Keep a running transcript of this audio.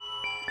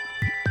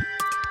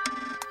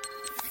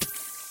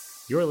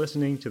You're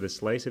listening to the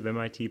Slice of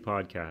MIT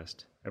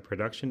podcast, a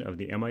production of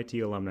the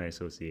MIT Alumni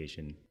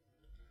Association.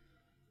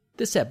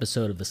 This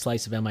episode of the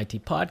Slice of MIT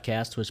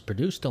podcast was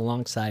produced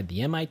alongside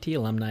the MIT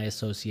Alumni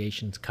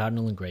Association's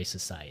Cardinal and Gray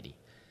Society,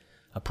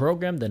 a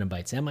program that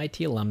invites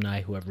MIT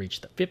alumni who have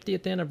reached the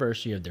 50th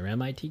anniversary of their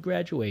MIT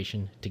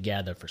graduation to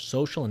gather for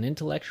social and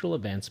intellectual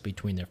events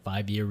between their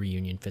 5-year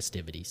reunion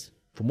festivities.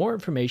 For more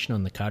information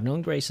on the Cardinal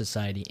and Gray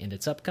Society and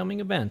its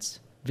upcoming events,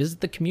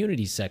 visit the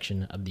Communities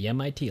section of the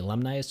MIT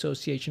Alumni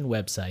Association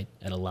website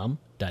at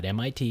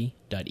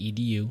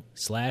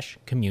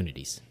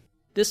alum.mit.edu/communities.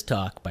 This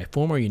talk by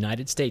former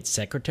United States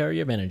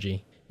Secretary of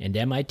Energy and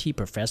MIT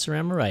Professor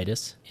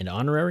Emeritus and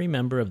honorary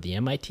member of the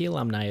MIT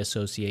Alumni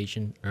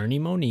Association, Ernie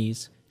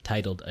Moniz,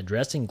 titled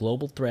Addressing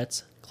Global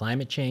Threats,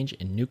 Climate Change,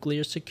 and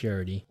Nuclear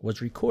Security,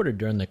 was recorded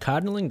during the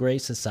Cardinal and Gray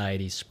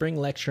Society's Spring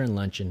Lecture and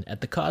Luncheon at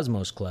the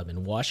Cosmos Club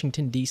in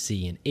Washington,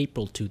 D.C. in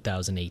April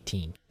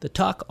 2018. The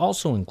talk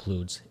also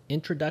includes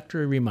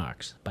introductory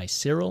remarks by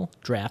Cyril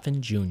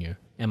Draffin, Jr.,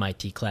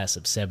 MIT Class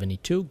of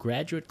 72,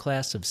 Graduate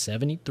Class of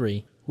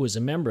 73, who is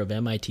a member of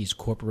MIT's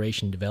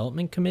Corporation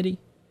Development Committee,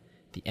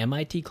 the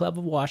MIT Club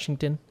of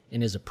Washington,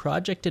 and is a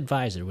project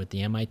advisor with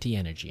the MIT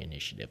Energy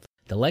Initiative.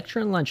 The lecture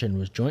and luncheon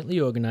was jointly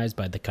organized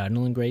by the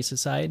Cardinal and Gray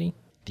Society,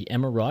 the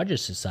Emma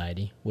Rogers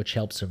Society, which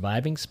helps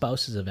surviving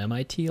spouses of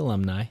MIT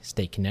alumni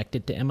stay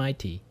connected to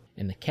MIT,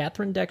 and the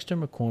Catherine Dexter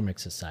McCormick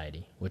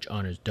Society, which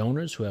honors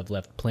donors who have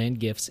left planned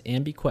gifts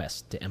and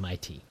bequests to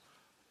MIT.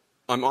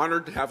 I'm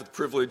honored to have the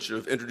privilege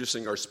of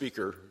introducing our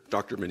speaker,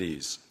 Dr.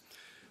 Moniz.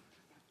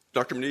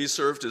 Dr. Moniz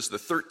served as the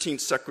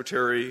 13th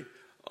Secretary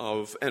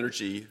of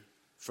Energy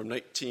from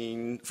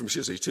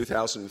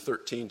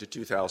 2013 to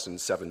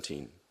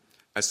 2017.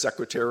 As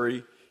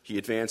Secretary, he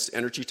advanced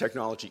energy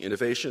technology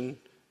innovation,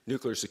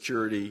 nuclear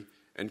security,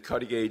 and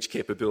cutting-edge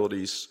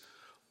capabilities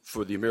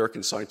for the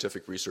American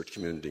scientific research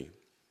community.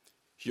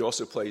 He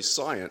also placed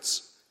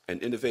science and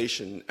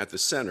innovation at the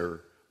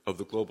center of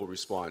the global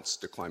response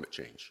to climate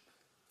change.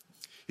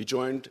 He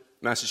joined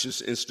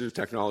Massachusetts Institute of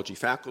Technology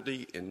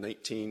faculty in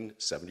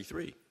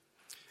 1973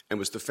 and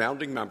was the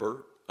founding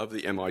member of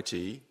the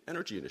MIT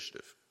Energy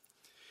Initiative.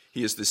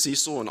 He is the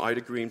Cecil and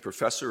Ida Green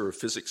Professor of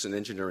Physics and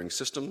Engineering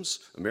Systems,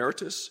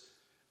 Emeritus,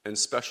 and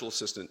Special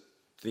Assistant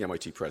to the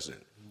MIT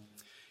President.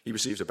 He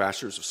received a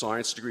Bachelor's of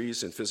Science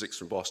degrees in Physics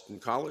from Boston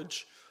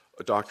College,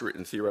 a doctorate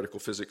in Theoretical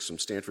Physics from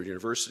Stanford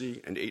University,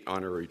 and 8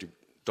 honorary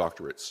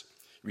doctorates.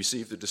 He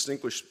received the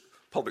Distinguished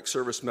Public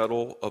Service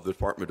Medal of the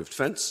Department of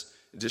Defense,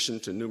 in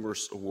addition to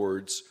numerous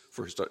awards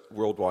for his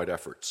worldwide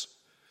efforts.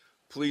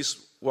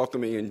 Please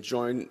welcome me and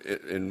join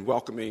in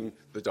welcoming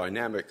the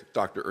dynamic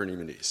Dr. Ernie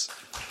Moniz.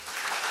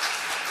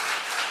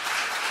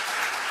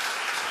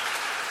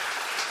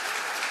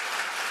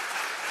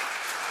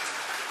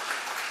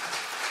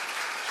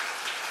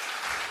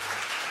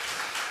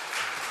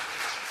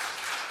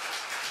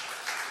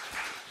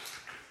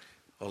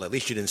 Well, at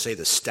least you didn't say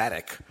the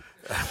static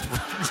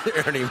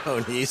Ernie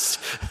Moniz.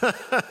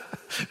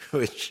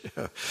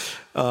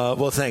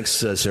 Well, thanks,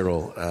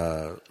 Cyril,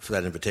 for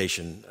that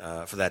invitation,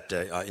 for that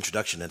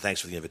introduction, and thanks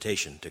for the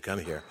invitation to come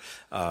here.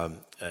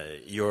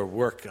 Your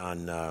work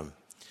on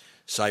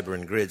cyber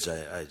and grids,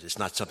 it's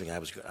not something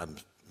I'm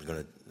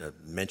going to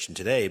mention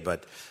today,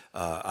 but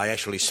I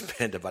actually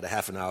spent about a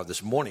half an hour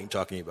this morning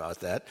talking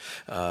about that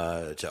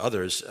to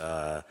others.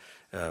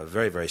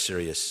 Very, very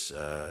serious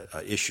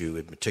issue,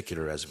 in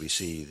particular as we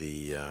see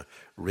the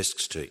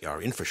risks to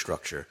our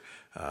infrastructure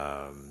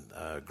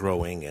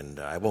growing, and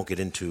I won't get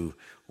into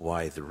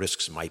why the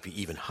risks might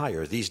be even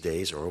higher these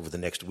days or over the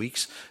next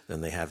weeks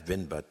than they have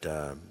been, but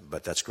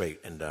that's great,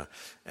 and I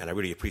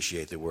really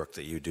appreciate the work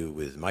that you do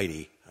with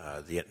MITI,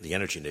 the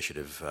Energy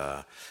Initiative,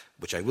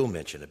 which I will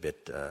mention a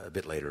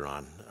bit later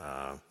on.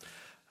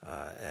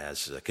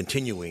 As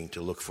continuing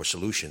to look for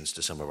solutions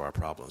to some of our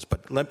problems,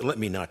 but let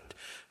me not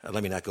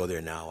go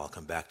there now. I'll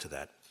come back to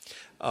that.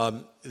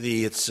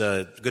 It's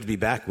good to be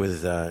back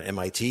with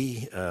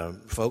MIT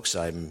folks.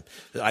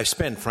 I've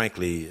spent,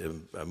 frankly,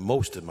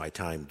 most of my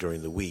time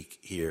during the week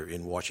here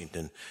in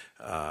Washington,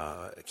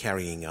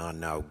 carrying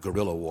on now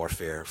guerrilla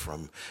warfare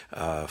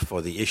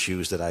for the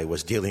issues that I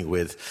was dealing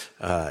with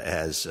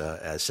as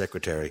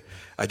secretary.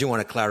 I do want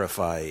to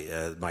clarify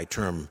my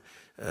term.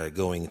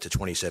 Going to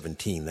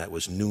 2017, that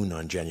was noon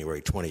on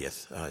January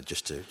 20th,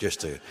 just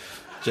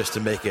to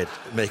make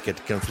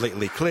it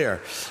completely clear.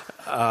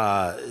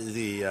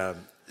 The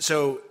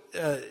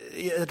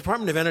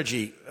Department of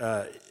Energy,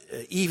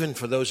 even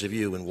for those of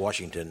you in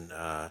Washington,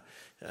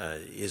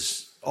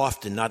 is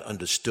often not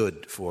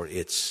understood for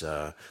its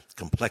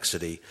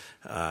complexity.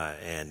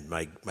 And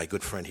my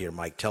good friend here,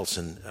 Mike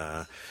Telson,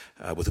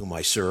 with whom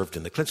I served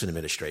in the Clinton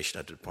administration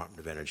at the Department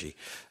of Energy,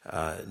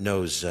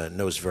 knows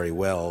very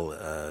well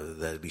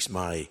that at least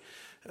my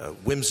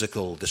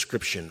whimsical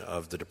description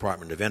of the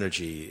Department of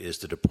Energy is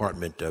the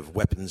Department of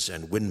Weapons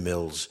and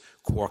Windmills,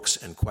 Quarks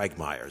and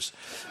Quagmires.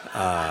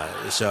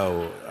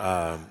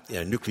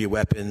 Nuclear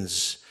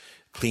weapons,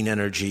 clean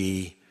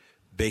energy,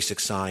 basic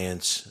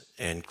science,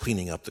 and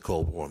cleaning up the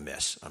Cold War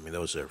mess. I mean,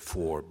 those are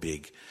 4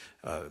 big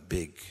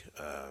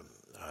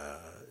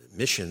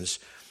missions.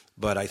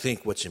 But I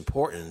think what's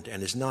important,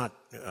 and is not,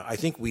 I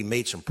think we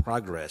made some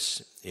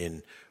progress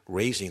in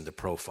raising the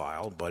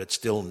profile, but it's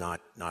still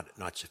not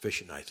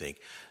sufficient, I think.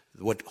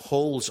 What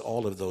holds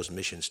all of those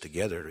missions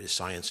together is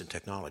science and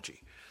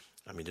technology.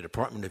 I mean, the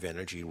Department of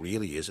Energy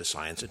really is a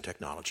science and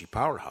technology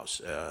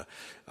powerhouse.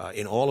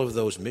 In all of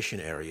those mission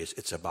areas,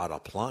 it's about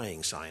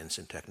applying science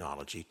and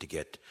technology to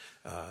get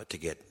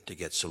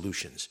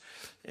solutions.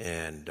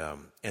 And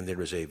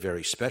there is a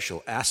very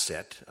special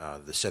asset,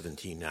 the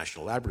 17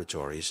 national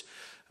laboratories,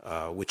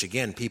 which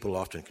again people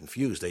often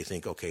confuse. They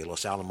think, okay,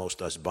 Los Alamos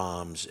does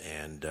bombs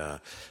and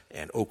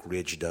Oak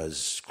Ridge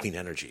does clean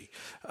energy.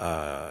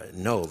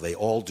 No, they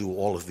all do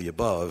all of the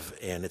above,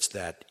 and it's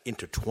that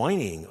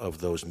intertwining of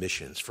those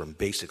missions from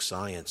basic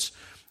science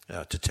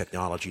to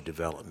technology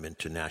development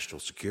to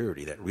national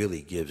security that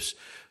really gives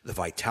the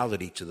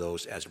vitality to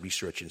those as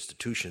research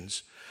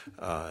institutions,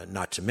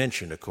 not to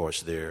mention, of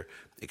course, their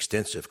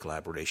extensive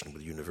collaboration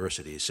with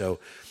universities. So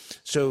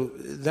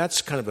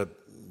that's kind of a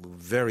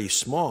very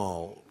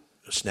small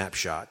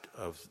snapshot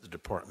of the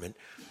department.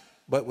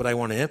 But what I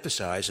want to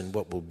emphasize, and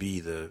what will be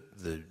the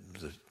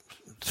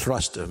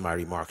thrust of my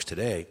remarks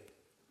today,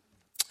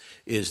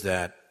 is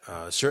that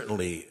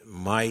certainly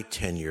my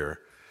tenure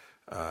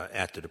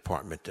at the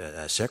department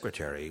as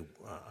secretary,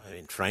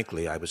 and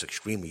frankly, I was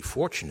extremely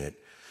fortunate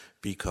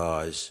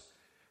because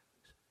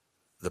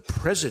the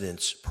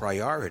president's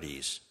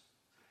priorities,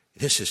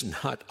 this is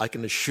not, I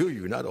can assure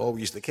you, not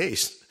always the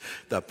case.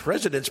 The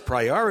president's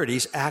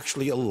priorities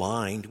actually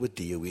aligned with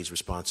DOE's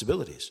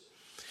responsibilities.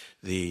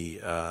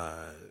 When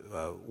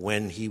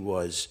he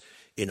was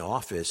in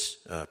office,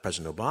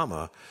 President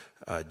Obama,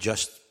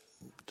 just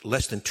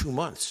less than 2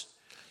 months,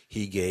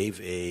 he gave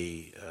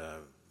a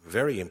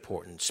very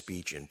important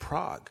speech in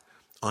Prague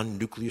on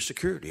nuclear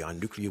security, on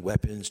nuclear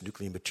weapons,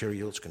 nuclear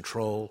materials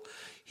control.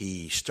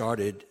 He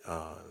started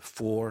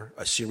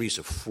a series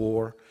of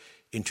 4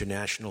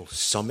 international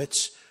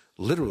summits,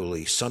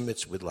 literally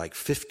summits with like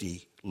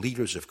 50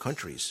 leaders of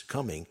countries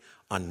coming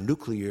on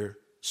nuclear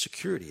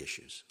security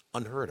issues,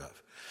 unheard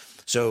of.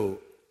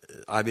 So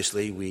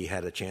obviously we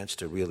had a chance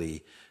to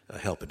really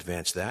help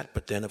advance that.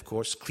 But then, of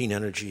course, clean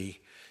energy,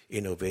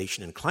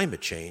 innovation, and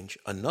climate change,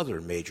 another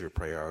major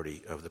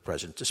priority of the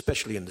president,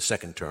 especially in the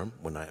second term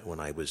when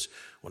I was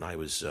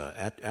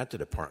at the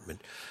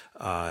department.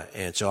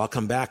 And so I'll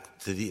come back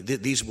to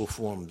these will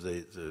form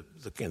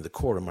the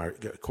core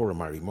of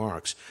my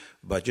remarks.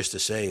 But just to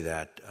say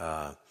that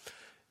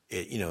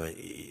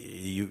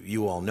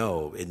you all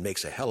know it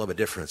makes a hell of a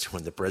difference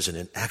when the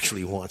president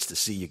actually wants to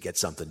see you get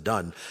something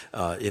done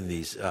in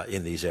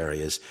these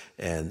areas,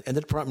 and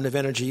the Department of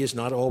Energy is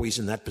not always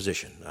in that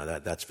position.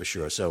 That's for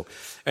sure. So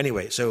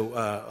anyway,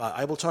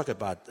 I will talk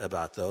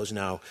about those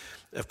now.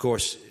 Of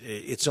course,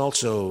 it's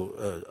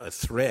also a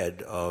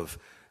thread of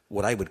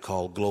what I would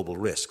call global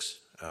risks: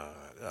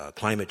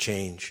 climate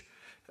change,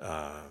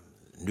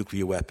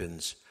 nuclear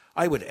weapons.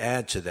 I would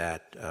add to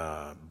that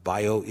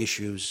bio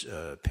issues,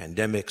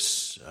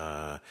 pandemics.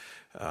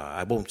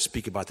 I won't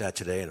speak about that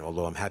today, and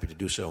although I'm happy to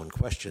do so in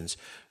questions.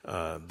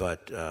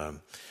 But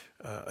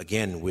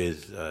again,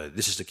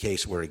 this is the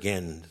case where,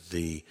 again,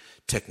 the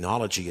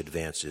technology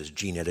advances,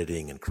 gene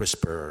editing and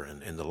CRISPR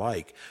and the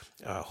like,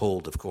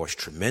 hold, of course,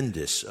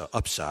 tremendous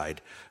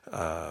upside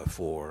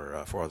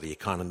for the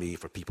economy,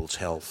 for people's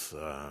health,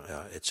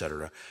 et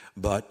cetera.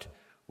 But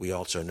we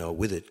also know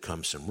with it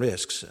comes some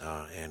risks,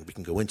 and we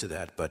can go into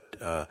that. But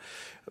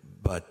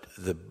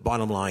the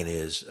bottom line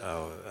is,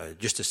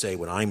 just to say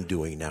what I'm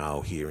doing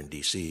now here in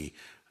D.C.,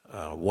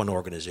 one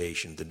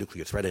organization, the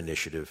Nuclear Threat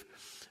Initiative,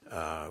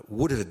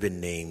 would have been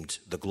named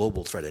the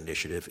Global Threat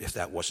Initiative if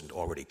that wasn't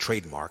already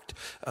trademarked.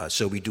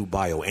 So we do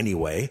bio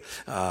anyway,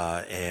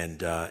 and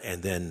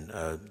then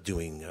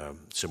doing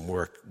some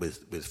work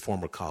with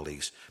former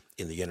colleagues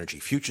in the Energy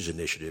Futures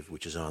Initiative,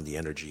 which is on the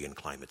energy and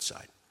climate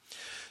side.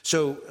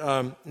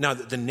 So now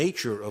the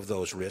nature of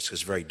those risks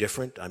is very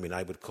different. I mean,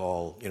 I would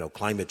call,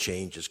 climate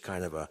change is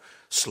kind of a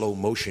slow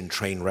motion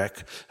train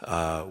wreck,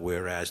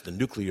 whereas the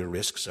nuclear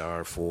risks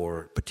are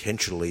for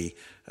potentially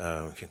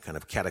kind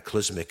of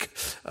cataclysmic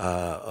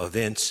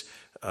events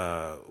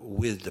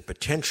with the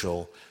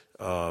potential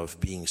of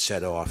being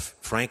set off,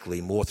 frankly,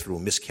 more through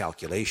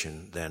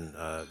miscalculation than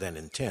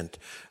intent.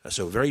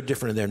 So very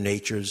different in their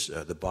natures.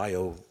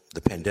 The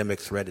pandemic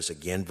threat is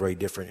again very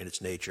different in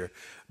its nature,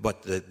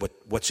 but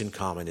what's in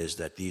common is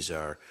that these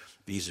are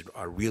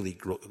really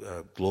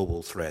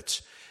global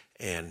threats,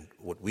 and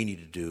what we need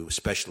to do,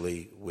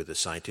 especially with a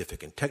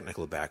scientific and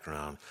technical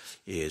background,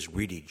 is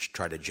really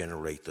try to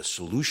generate the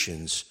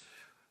solutions,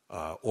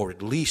 or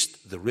at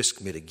least the risk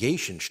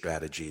mitigation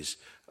strategies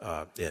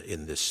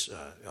in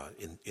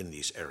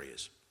these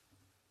areas.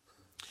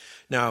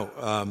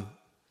 Now.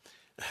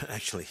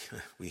 Actually,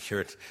 we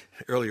heard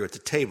earlier at the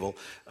table,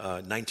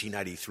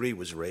 1993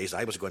 was raised.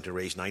 I was going to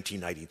raise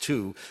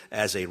 1992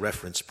 as a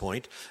reference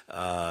point,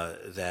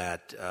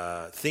 that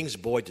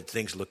did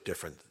things look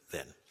different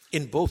then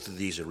in both of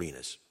these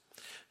arenas.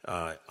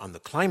 On the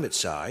climate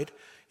side,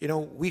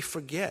 we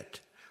forget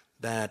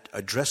that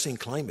addressing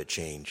climate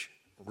change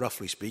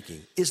roughly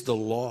speaking, is the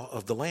law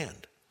of the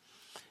land.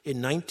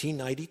 In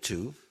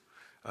 1992,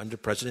 under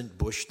President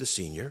Bush the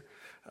Senior,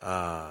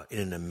 in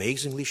an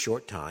amazingly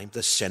short time,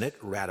 the Senate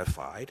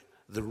ratified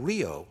the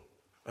Rio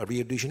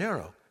de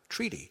Janeiro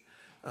Treaty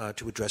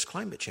to address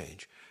climate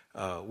change.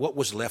 What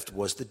was left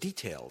was the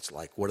details,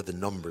 like what are the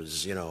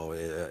numbers,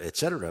 et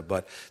cetera.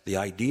 But the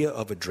idea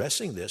of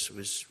addressing this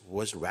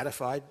was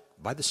ratified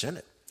by the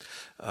Senate.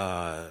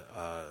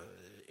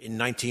 In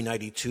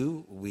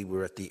 1992, we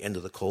were at the end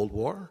of the Cold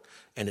War,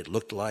 and it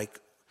looked like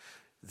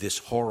this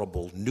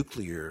horrible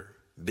nuclear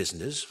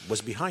business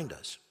was behind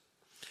us.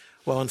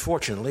 Well,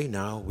 unfortunately,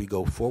 now we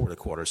go forward a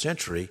quarter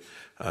century.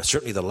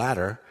 Certainly the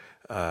latter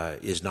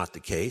is not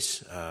the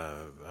case.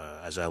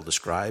 As I'll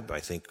describe, I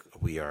think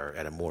we are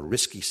at a more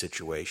risky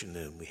situation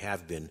than we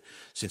have been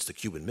since the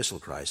Cuban Missile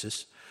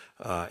Crisis.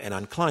 And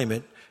on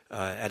climate,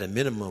 at a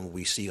minimum,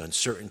 we see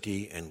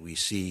uncertainty, and we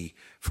see,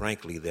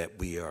 frankly, that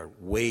we are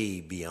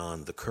way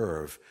beyond the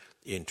curve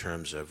in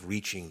terms of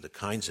reaching the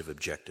kinds of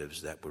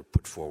objectives that were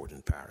put forward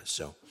in Paris.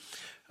 So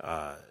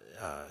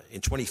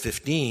in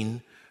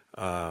 2015,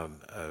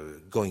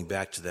 going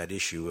back to that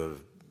issue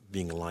of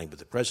being aligned with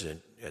the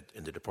president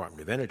in the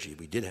Department of Energy,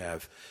 we did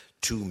have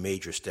two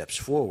major steps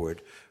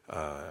forward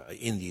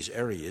in these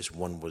areas.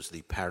 One was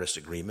the Paris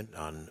Agreement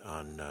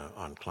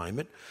on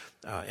climate,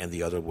 and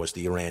the other was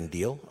the Iran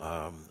deal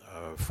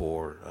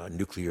for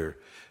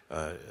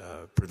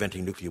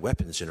preventing nuclear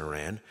weapons in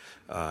Iran.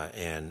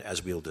 And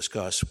as we'll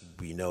discuss,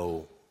 we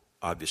know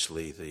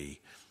obviously the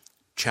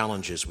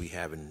challenges we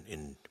have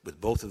with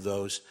both of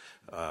those,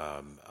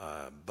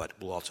 but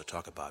we'll also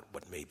talk about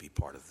what may be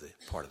part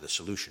of the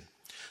solution.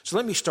 So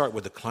let me start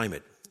with the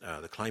climate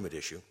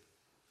issue.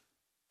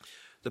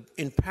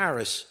 In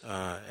Paris,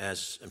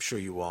 as I'm sure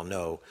you all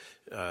know,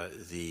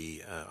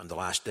 on the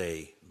last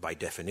day, by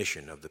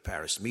definition, of the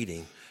Paris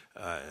meeting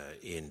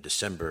in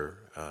December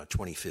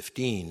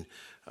 2015,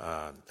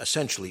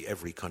 essentially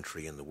every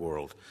country in the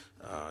world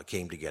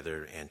came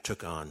together and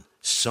took on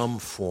some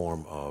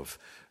form of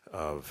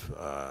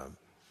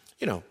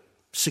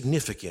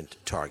significant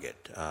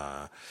target.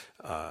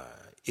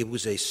 It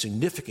was a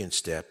significant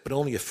step, but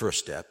only a first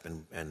step,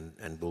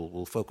 and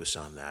we'll focus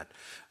on that.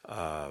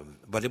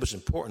 But it was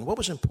important. What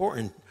was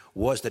important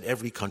was that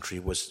every country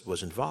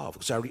was involved.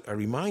 Because I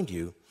remind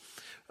you,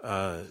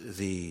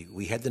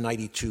 we had the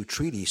 92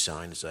 treaty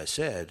signed, as I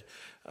said,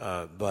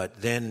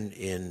 but then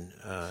in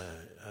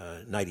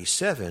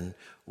 97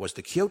 was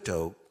the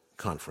Kyoto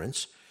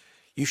conference.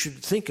 You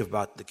should think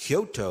about the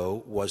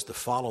Kyoto was the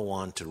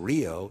follow-on to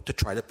Rio to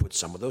try to put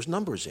some of those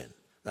numbers in.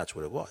 That's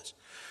what it was.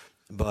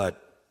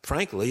 But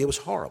frankly, it was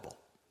horrible, to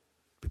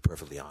be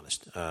perfectly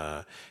honest.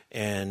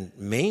 And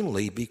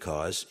mainly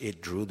because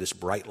it drew this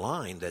bright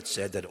line that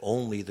said that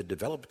only the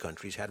developed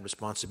countries had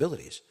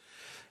responsibilities.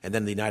 And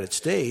then in the United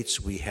States,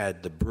 we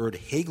had the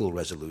Byrd-Hagel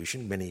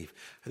resolution. I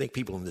think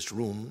people in this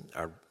room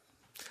are,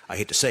 I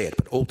hate to say it,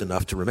 but old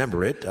enough to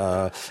remember it.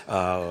 And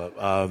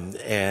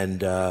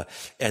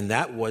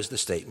that was the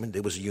statement.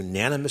 There was a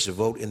unanimous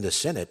vote in the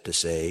Senate to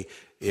say,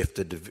 if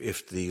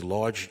the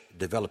large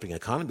developing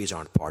economies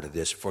aren't part of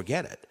this,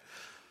 forget it.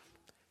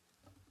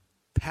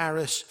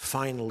 Paris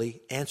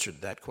finally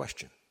answered that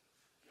question.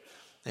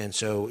 And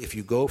so if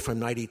you go from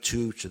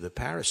 92 to the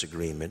Paris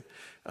Agreement,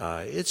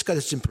 it's got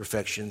its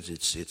imperfections,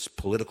 its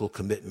political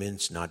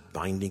commitments, not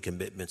binding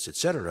commitments,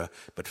 etc.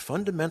 But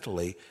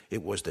fundamentally,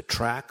 it was the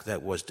track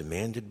that was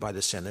demanded by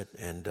the Senate,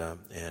 and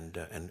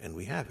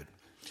we have it.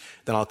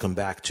 Then I'll come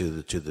back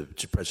to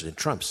President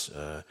Trump's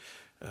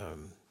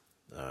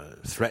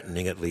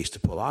threatening, at least, to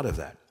pull out of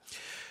that.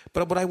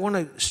 But what I want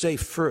to say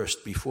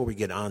first, before we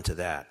get on to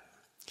that,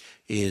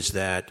 is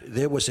that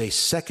there was a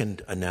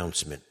second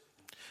announcement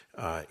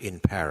in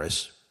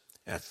Paris,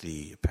 at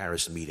the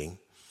Paris meeting,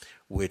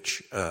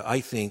 which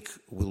I think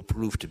will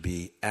prove to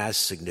be as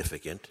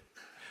significant,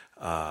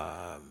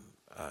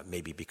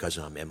 maybe because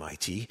I'm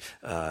MIT,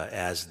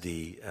 as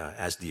the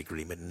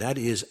agreement. And that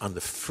is, on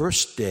the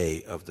first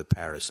day of the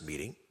Paris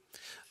meeting,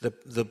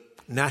 the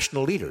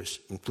national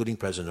leaders, including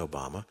President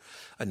Obama,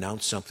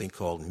 announced something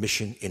called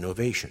Mission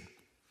Innovation.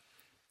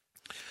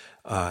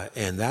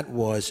 And that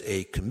was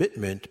a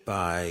commitment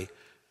by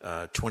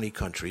 20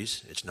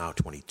 countries, it's now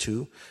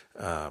 22,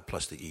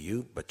 plus the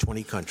EU, but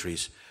 20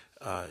 countries,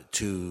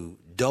 to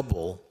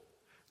double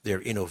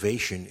their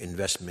innovation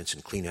investments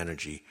in clean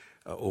energy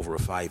over a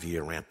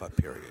 5-year ramp-up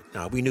period.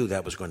 Now, we knew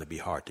that was going to be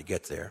hard to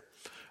get there,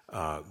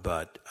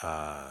 but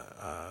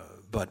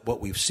what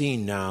we've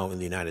seen now in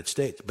the United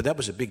States, but that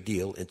was a big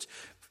deal. It's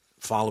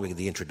following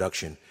the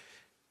introduction.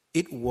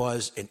 It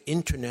was an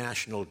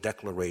international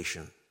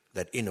declaration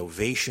that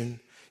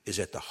innovation is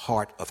at the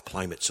heart of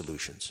climate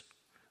solutions.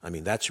 I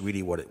mean, that's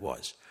really what it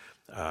was.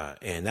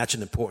 And that's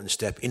an important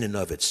step in and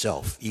of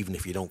itself, even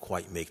if you don't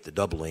quite make the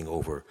doubling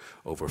over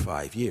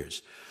 5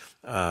 years.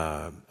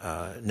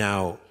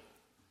 Now,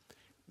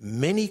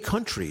 many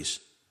countries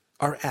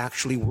are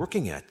actually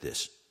working at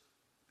this.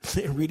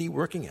 They're really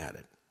working at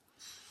it.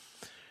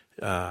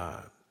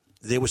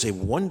 There was a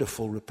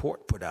wonderful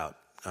report put out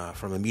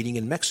from a meeting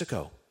in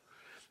Mexico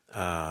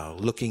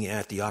looking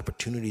at the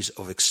opportunities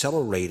of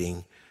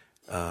accelerating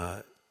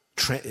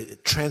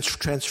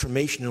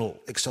transformational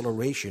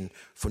acceleration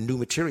for new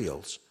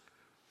materials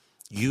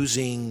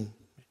using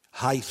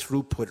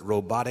high-throughput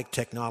robotic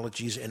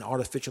technologies and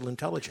artificial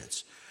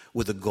intelligence,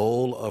 with the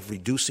goal of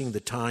reducing the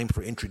time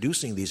for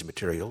introducing these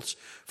materials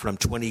from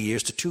 20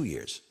 years to 2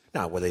 years.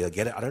 Now, whether they'll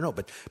get it, I don't know.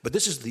 But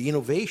this is the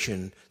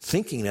innovation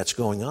thinking that's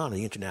going on in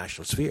the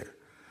international sphere.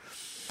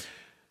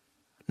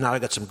 Now, I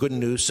got some good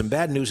news, some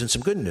bad news, and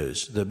some good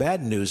news. The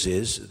bad news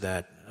is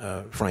that,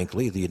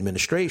 frankly, the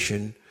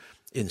administration,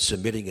 in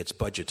submitting its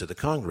budget to the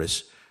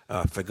Congress,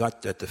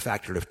 forgot that the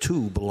factor of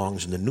 2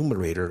 belongs in the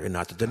numerator and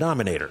not the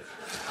denominator.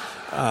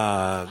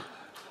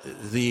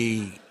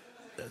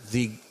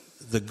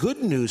 The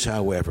good news,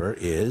 however,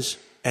 is,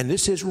 and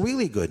this is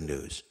really good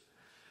news,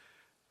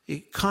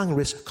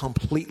 Congress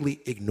completely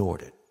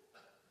ignored it.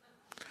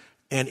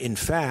 And in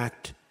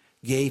fact,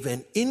 gave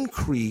an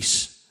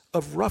increase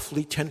of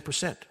roughly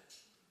 10%.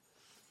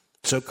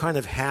 So kind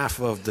of half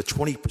of the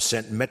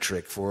 20%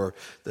 metric for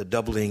the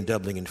doubling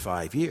in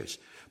 5 years.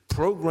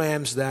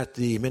 Programs that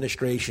the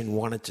administration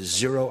wanted to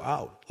zero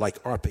out,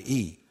 like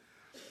ARPA-E,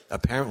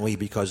 apparently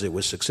because it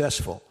was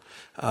successful,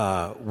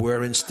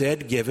 were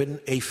instead given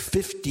a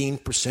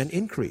 15%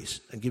 increase.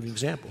 I'll give you an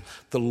example.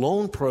 The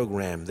loan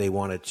program they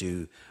wanted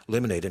to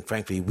eliminate, and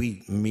frankly,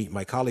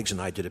 my colleagues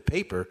and I did a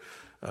paper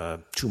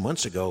 2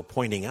 months ago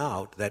pointing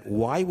out that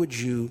why would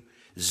you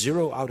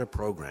zero out a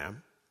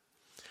program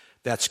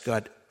that's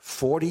got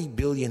 $40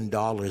 billion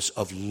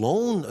of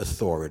loan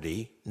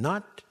authority,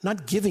 not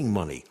giving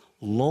money,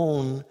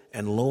 loan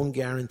and loan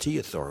guarantee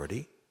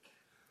authority,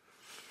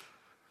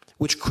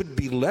 which could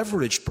be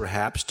leveraged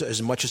perhaps to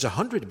as much as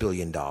 $100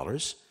 billion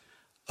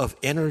of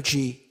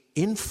energy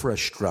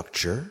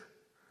infrastructure,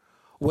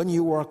 when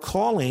you are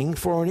calling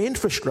for an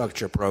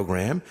infrastructure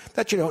program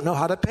that you don't know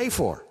how to pay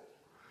for.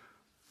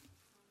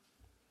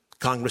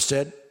 Congress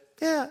said,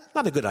 yeah,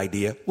 not a good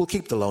idea. We'll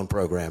keep the loan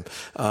program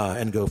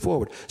and go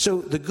forward.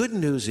 So the good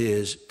news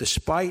is,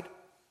 despite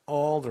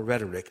all the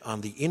rhetoric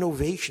on the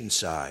innovation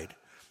side,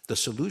 the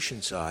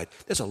solution side,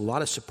 there's a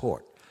lot of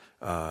support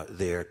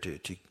there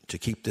to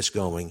keep this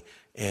going,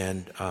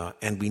 and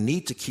we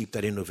need to keep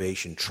that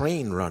innovation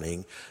train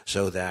running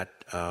so that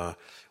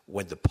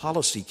when the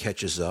policy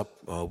catches up,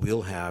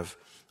 we'll have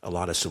a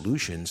lot of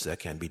solutions that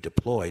can be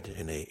deployed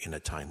in a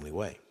timely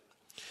way.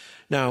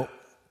 Now,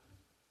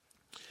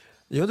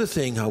 the other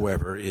thing,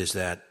 however, is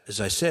that,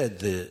 as I said,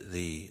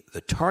 the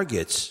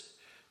targets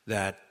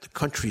that the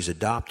countries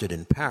adopted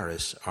in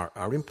Paris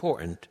are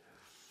important,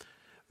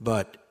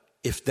 but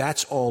if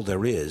that's all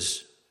there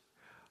is,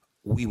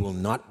 we will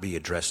not be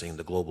addressing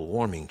the global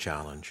warming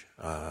challenge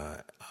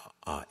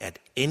at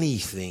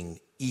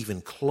anything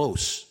even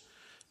close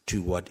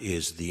to what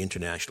is the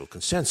international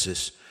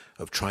consensus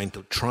of trying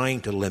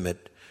to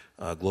limit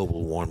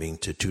global warming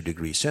to 2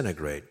 degrees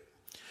centigrade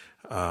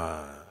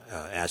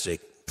as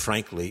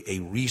frankly, a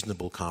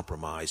reasonable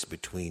compromise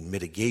between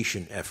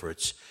mitigation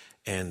efforts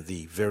and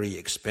the very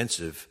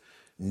expensive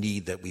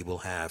need that we will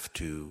have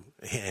to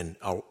and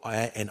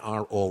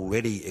are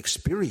already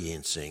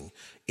experiencing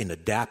in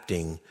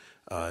adapting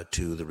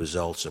to the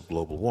results of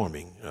global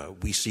warming.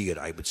 We see it,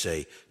 I would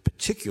say,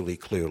 particularly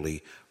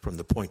clearly from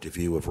the point of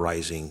view of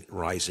rising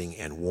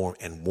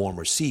and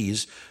warmer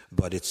seas,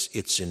 but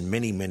it's in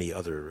many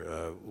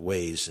other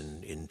ways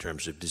in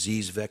terms of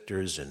disease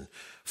vectors and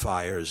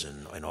fires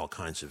and all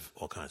kinds of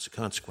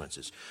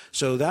consequences.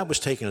 So that was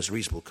taken as a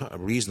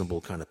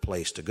reasonable kind of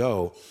place to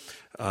go,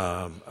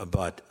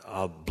 but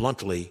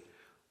bluntly,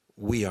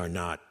 we are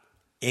not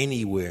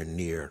anywhere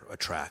near a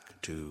track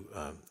to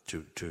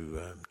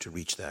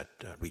reach that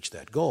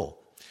goal.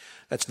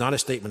 That's not a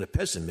statement of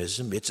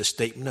pessimism. It's a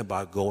statement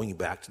about going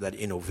back to that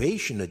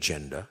innovation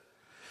agenda,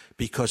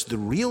 because the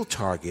real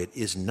target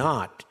is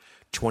not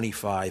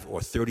 25 or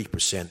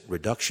 30%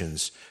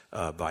 reductions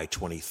by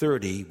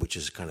 2030, which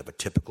is kind of a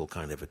typical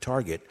kind of a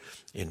target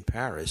in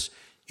Paris.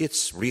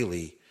 It's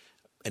really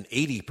an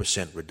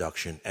 80%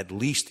 reduction, at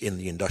least in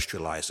the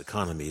industrialized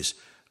economies,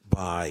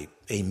 by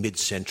a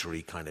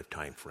mid-century kind of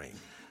time frame.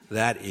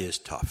 That is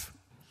tough.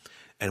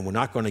 And we're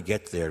not going to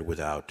get there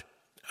without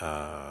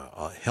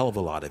a hell of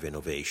a lot of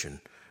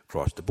innovation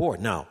across the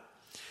board. Now,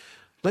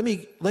 let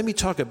me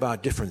talk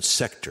about different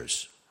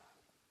sectors.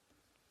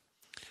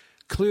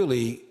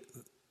 Clearly,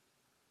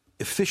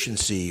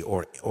 efficiency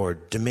or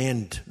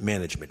demand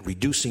management,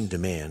 reducing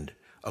demand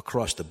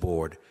across the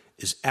board,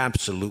 is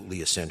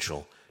absolutely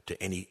essential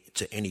to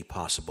any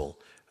possible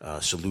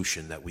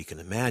solution that we can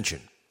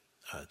imagine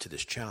to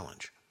this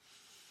challenge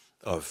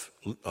of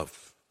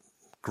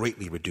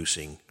greatly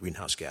reducing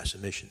greenhouse gas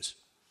emissions.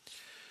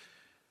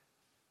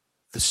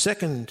 The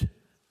second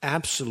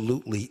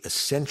absolutely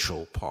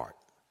essential part,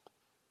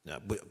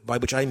 by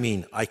which I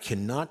mean I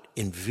cannot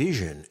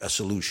envision a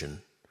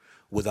solution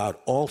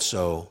without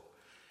also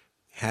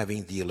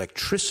having the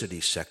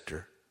electricity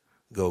sector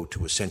go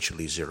to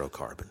essentially zero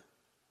carbon.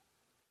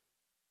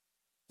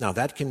 Now,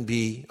 that can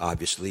be,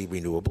 obviously,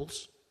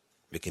 renewables.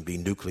 It can be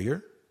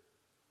nuclear.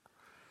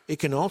 It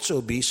can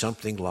also be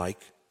something like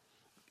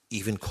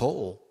even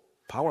coal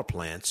power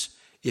plants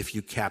if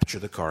you capture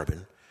the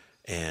carbon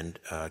and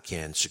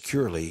can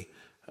securely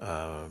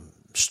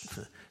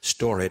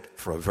store it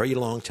for a very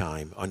long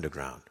time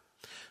underground.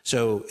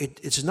 So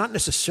it's not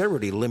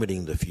necessarily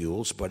limiting the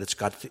fuels, but it's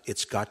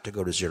got to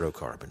go to zero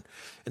carbon.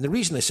 And the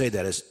reason I say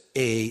that is,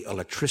 A,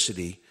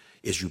 electricity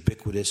is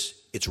ubiquitous,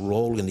 its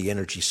role in the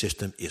energy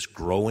system is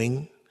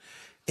growing,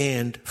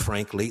 and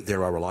frankly,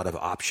 there are a lot of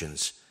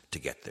options to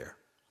get there.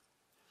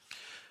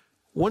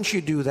 Once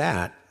you do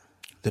that,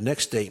 the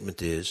next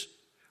statement is,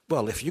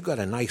 well, if you've got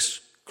a nice,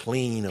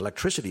 clean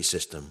electricity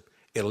system,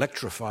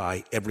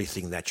 electrify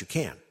everything that you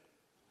can.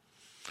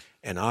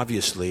 And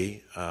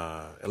obviously,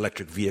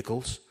 electric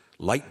vehicles,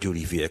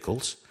 light-duty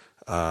vehicles,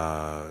 there's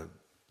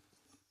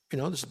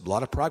a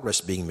lot of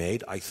progress being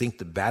made. I think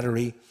the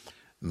battery,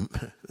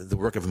 the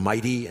work of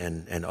Mighty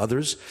and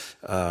others,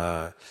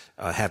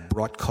 have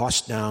brought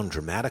costs down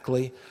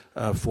dramatically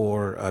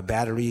for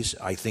batteries.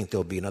 I think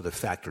there'll be another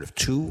factor of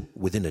 2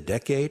 within a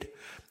decade.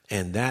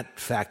 And that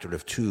factor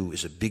of 2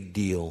 is a big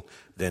deal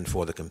then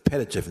for the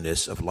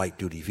competitiveness of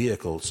light-duty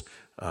vehicles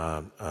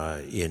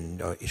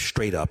in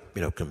straight-up,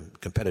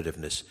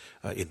 competitiveness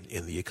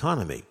in the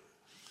economy.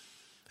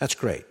 That's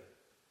great.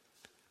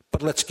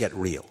 But let's get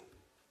real.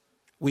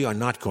 We are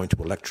not going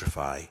to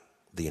electrify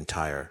the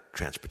entire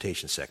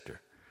transportation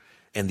sector.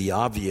 And the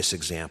obvious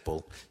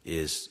example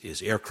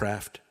is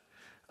aircraft.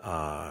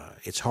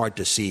 It's hard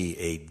to see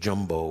a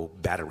jumbo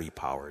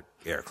battery-powered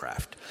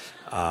aircraft.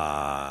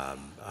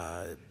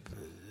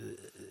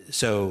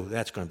 So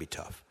that's going to be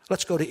tough.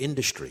 Let's go to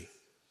industry.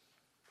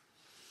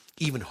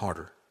 Even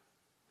harder.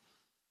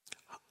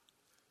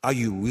 Are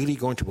you really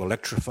going to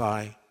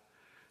electrify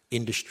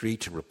industry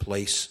to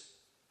replace,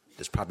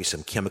 there's probably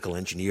some chemical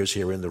engineers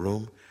here in the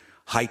room,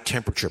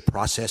 high-temperature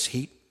process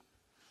heat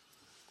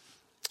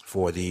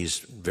for these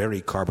very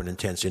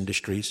carbon-intense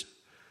industries?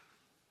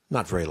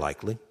 Not very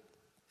likely.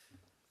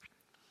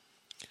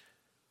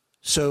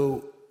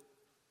 So,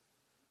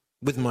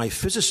 with my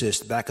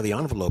physicist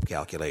back-of-the-envelope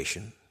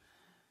calculation,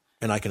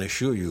 and I can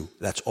assure you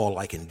that's all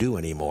I can do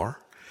anymore,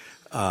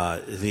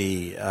 I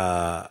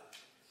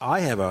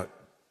have a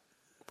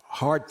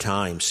hard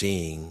time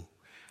seeing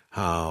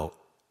how,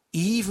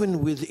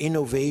 even with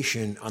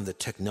innovation on the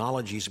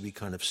technologies we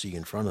kind of see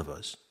in front of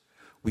us,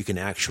 we can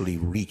actually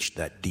reach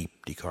that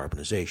deep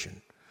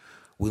decarbonization.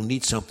 We'll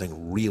need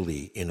something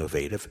really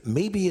innovative.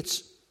 Maybe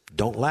it's,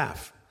 don't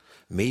laugh,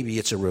 maybe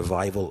it's a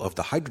revival of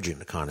the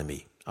hydrogen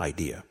economy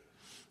idea.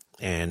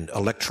 And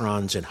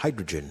electrons and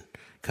hydrogen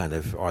kind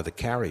of are the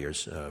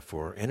carriers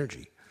for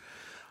energy.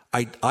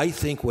 I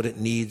think what it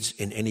needs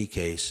in any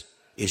case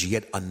is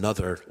yet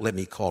another, let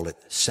me call it,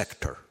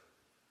 sector.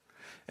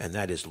 And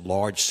that is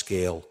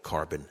large-scale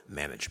carbon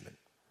management.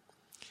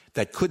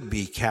 That could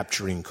be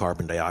capturing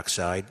carbon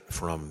dioxide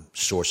from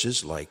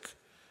sources like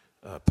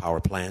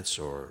power plants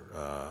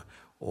or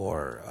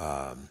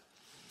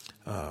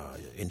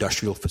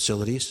industrial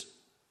facilities.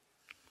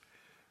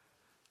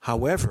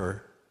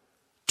 However,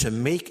 to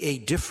make a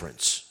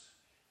difference,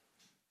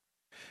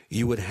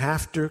 you would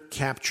have to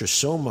capture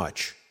so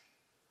much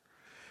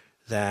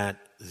that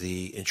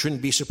it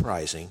shouldn't be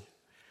surprising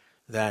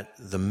that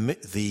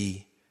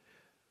the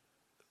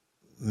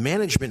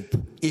management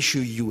issue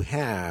you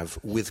have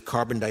with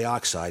carbon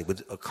dioxide,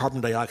 with a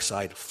carbon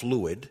dioxide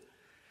fluid,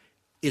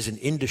 is an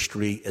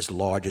industry as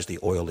large as the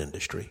oil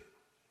industry.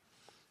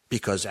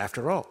 Because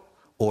after all,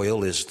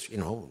 oil is,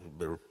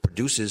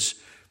 produces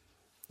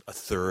a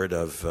third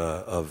of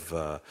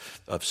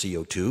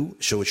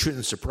CO2, so it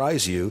shouldn't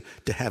surprise you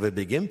to have a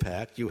big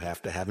impact. You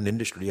have to have an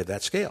industry of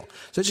that scale.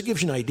 So it just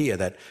gives you an idea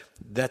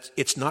that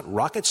it's not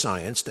rocket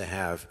science to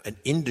have an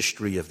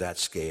industry of that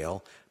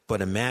scale,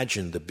 but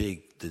imagine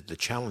the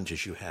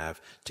challenges you have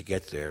to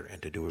get there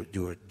and to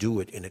do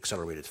it in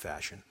accelerated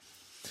fashion.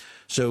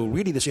 So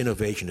really this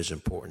innovation is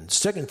important.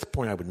 Second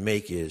point I would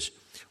make is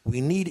we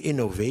need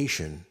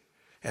innovation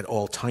at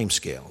all time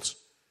scales.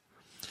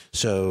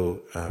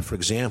 So, for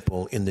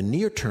example, in the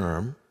near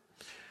term,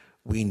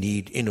 we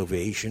need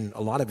innovation.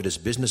 A lot of it is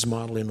business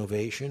model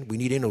innovation. We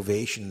need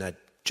innovation that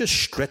just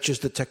stretches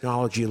the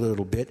technology a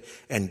little bit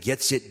and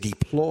gets it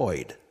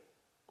deployed.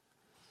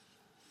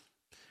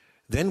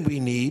 Then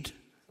we need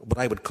what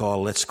I would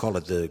call, let's call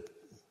it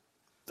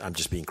I'm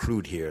just being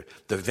crude here,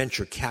 the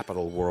venture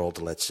capital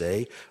world, let's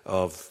say,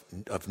 of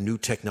new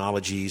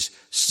technologies,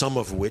 some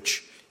of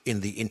which in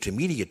the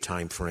intermediate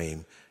time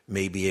frame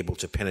may be able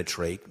to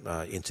penetrate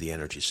into the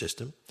energy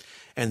system.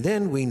 And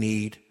then we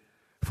need,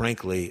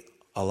 frankly,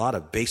 a lot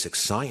of basic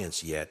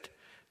science yet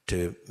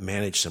to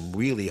manage some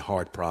really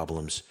hard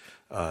problems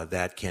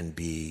that can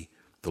be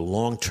the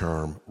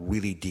long-term,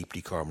 really deep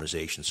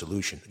decarbonization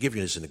solution. I'll give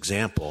you as an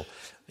example.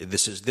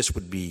 This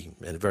would be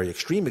a very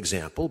extreme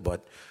example,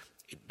 but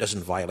it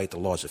doesn't violate the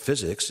laws of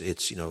physics.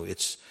 It's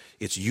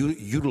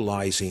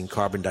utilizing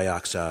carbon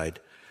dioxide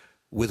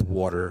with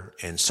water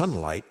and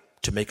sunlight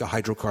to make a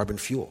hydrocarbon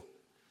fuel.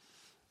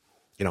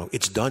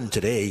 It's done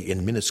today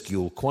in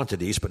minuscule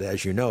quantities, but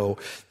as you know,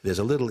 there's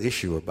a little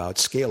issue about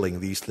scaling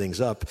these things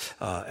up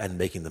and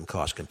making them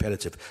cost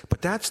competitive.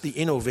 But that's the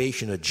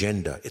innovation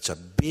agenda. It's a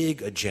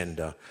big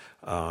agenda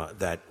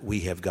that we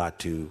have got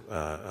to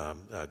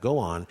go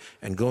on.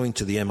 And going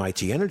to the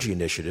MIT Energy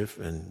Initiative,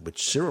 and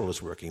which Cyril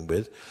is working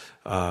with,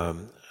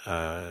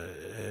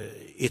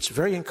 it's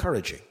very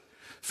encouraging.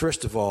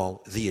 First of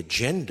all, the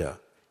agenda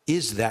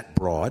is that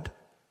broad.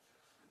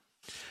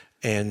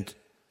 And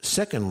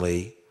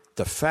secondly,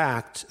 the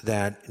fact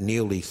that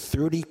nearly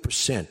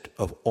 30%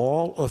 of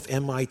all of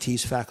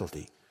MIT's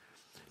faculty,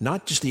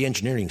 not just the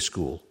engineering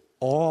school,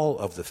 all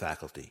of the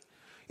faculty,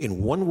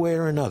 in one way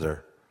or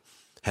another,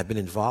 have been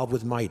involved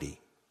with MITI,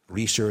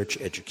 research,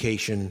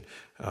 education,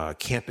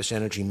 campus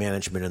energy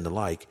management, and the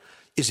like,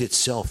 is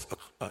itself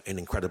an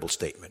incredible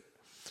statement.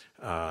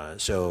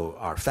 So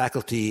our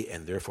faculty,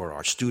 and therefore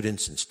our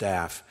students and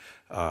staff,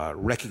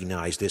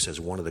 recognize this as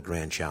one of the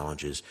grand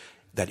challenges,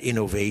 that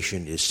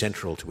innovation is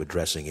central to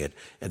addressing it,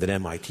 and that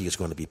MIT is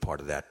going to be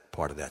part of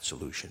that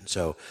solution.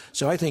 So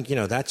I think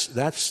that's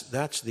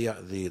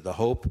the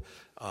hope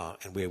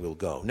and where we'll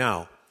go.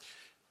 Now,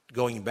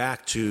 going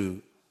back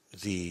to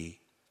the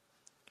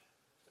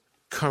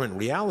current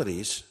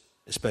realities,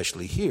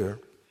 especially here,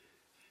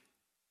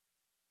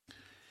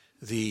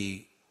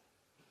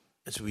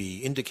 as we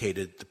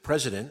indicated,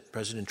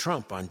 President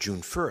Trump, on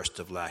June 1st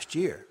of last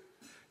year,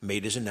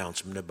 made his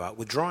announcement about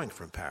withdrawing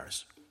from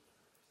Paris.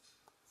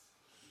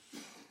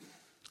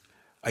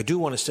 I do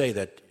want to say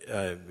that,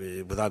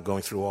 without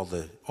going through all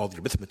the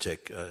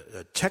arithmetic,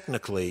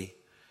 technically,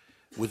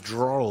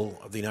 withdrawal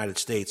of the United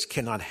States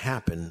cannot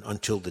happen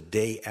until the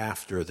day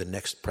after the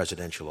next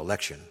presidential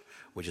election,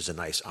 which is a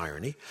nice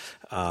irony.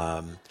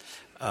 But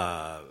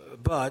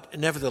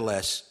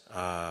nevertheless,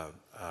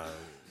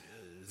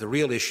 the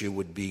real issue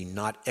would be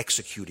not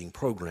executing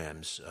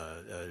programs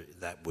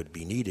that would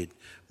be needed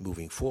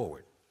moving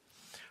forward.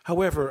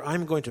 However,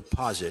 I'm going to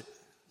posit,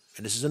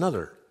 and this is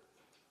another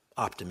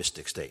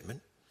optimistic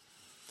statement,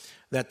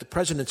 that the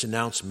president's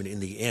announcement in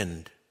the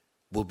end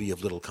will be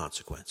of little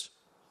consequence.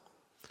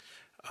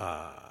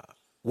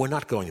 We're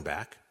not going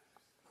back.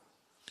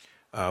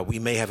 We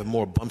may have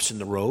more bumps in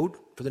the road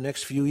for the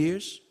next few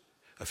years.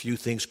 A few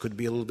things could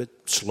be a little bit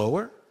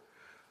slower.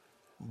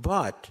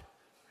 But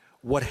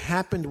what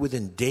happened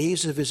within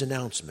days of his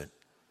announcement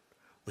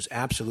was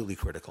absolutely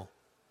critical.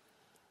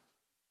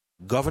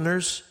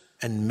 Governors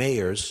and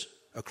mayors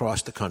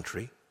across the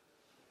country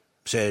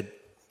said,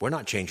 we're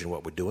not changing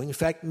what we're doing. In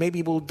fact,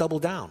 maybe we'll double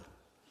down.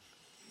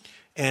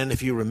 And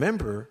if you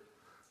remember,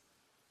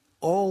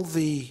 all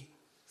the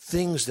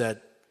things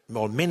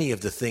many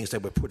of the things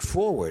that were put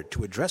forward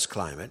to address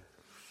climate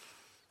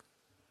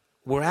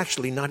were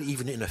actually not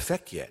even in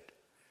effect yet.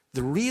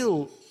 The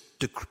real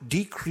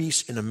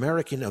decrease in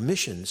American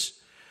emissions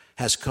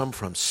has come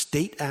from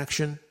state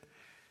action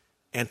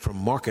and from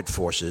market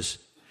forces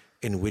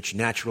in which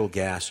natural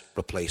gas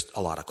replaced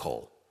a lot of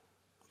coal,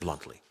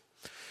 bluntly.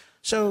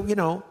 So,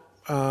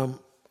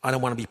 I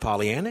don't want to be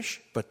Pollyannish,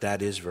 but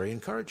that is very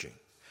encouraging.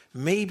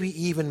 Maybe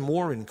even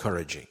more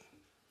encouraging.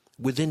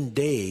 Within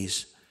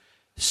days,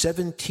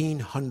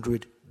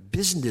 1,700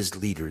 business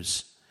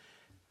leaders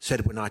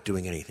said we're not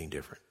doing anything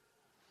different.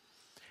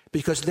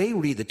 Because they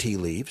read the tea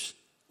leaves,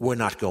 we're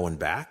not going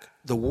back.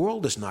 The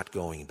world is not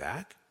going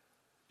back.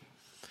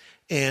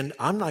 And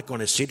I'm not going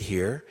to sit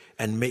here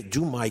and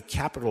do my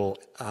capital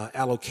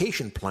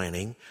allocation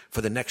planning for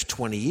the next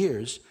 20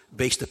 years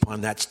based upon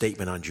that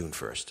statement on June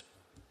 1st.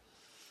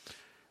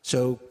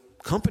 So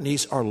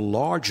companies are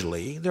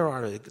largely, there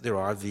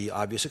are the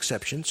obvious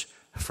exceptions.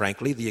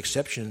 Frankly, the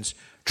exceptions,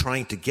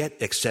 trying to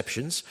get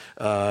exceptions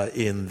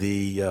in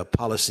the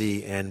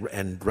policy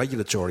and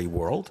regulatory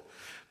world.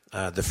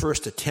 The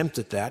first attempt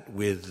at that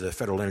with the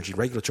Federal Energy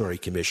Regulatory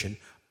Commission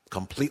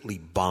completely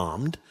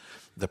bombed.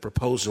 The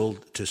proposal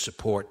to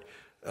support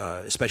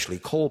especially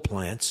coal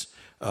plants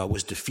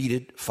was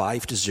defeated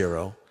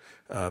 5-0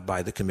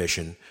 by the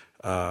Commission,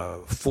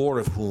 4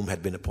 of whom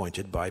had been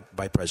appointed by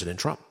President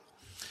Trump.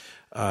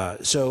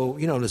 So,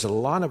 there's a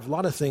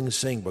lot of things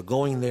saying we're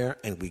going there,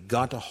 and we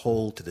got to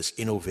hold to this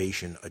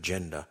innovation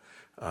agenda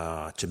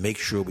to make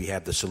sure we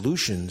have the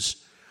solutions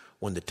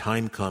when the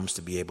time comes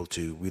to be able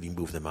to really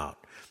move them out.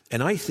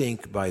 And I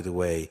think, by the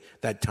way,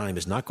 that time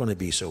is not going to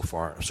be so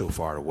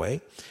far away.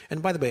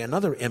 And by the way,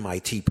 another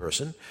MIT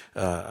person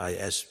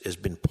has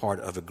been part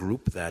of a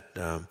group that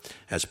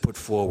has put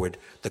forward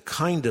the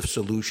kind of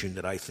solution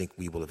that I think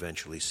we will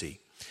eventually see.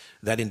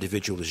 That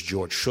individual is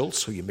George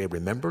Shultz, who you may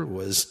remember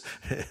was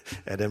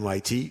at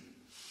MIT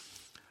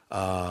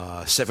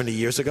 70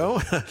 years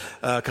ago.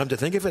 Come to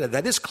think of it,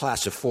 that is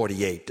class of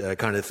 48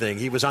 kind of thing.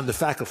 He was on the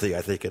faculty,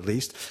 I think, at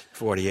least,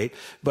 48.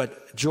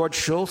 But George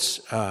Shultz,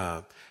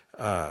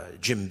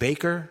 Jim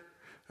Baker,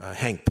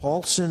 Hank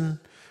Paulson,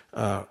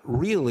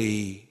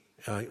 really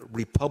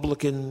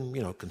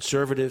Republican,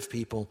 conservative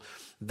people.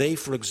 They,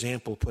 for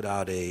example, put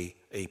out a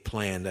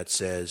plan that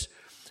says,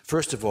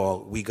 first of all,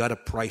 we got to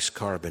price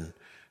carbon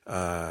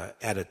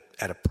at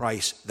a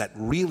price that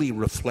really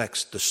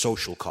reflects the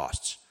social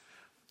costs.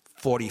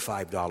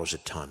 $45 a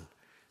ton.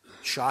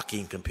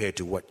 Shocking compared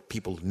to what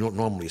people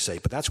normally say,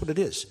 but that's what it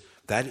is.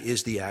 That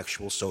is the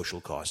actual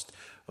social cost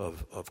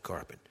of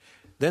carbon.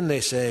 Then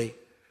they say,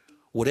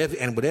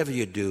 whatever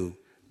you do,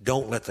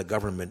 don't let the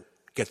government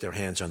get their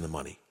hands on the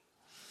money.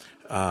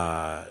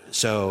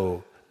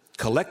 So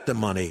collect the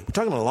money. We're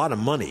talking a lot of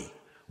money.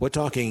 We're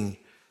talking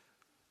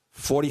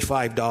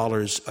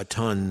 $45 a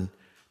ton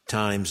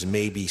times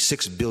maybe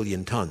 6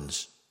 billion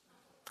tons.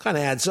 Kind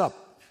of adds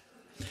up.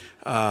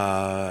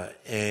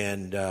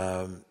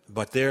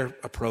 But their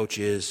approach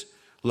is,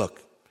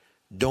 look,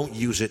 don't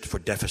use it for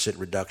deficit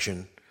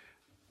reduction.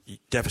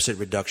 Deficit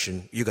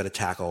reduction, you got to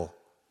tackle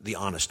the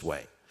honest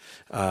way.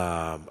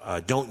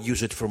 Don't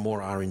use it for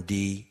more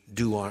R&D.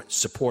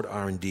 Support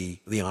R&D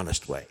the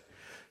honest way.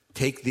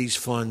 Take these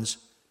funds,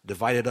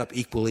 divide it up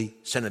equally,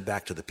 send it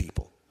back to the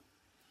people.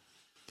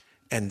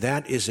 And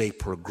that is a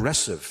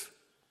progressive,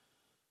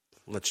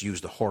 let's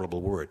use the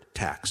horrible word,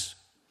 tax.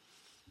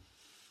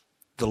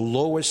 The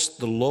lower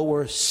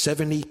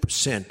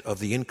 70% of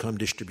the income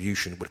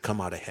distribution would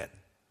come out ahead.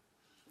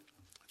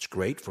 It's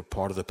great for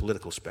part of the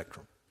political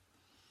spectrum.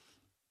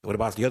 What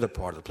about the other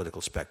part of the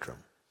political spectrum?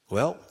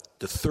 Well,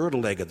 the third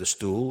leg of the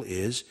stool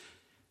is,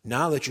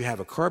 now that you have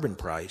a carbon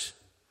price,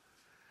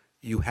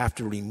 you have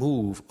to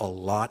remove a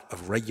lot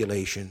of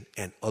regulation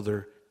and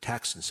other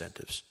tax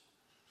incentives.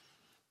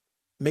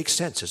 Makes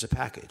sense as a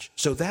package.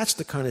 So that's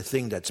the kind of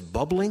thing that's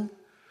bubbling.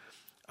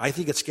 I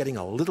think it's getting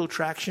a little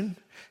traction,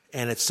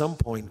 and at some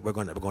point we're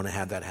going to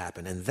have that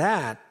happen. And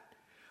that,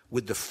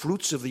 with the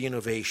fruits of the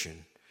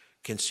innovation,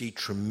 can see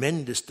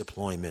tremendous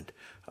deployment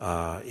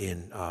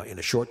in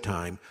a short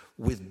time,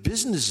 with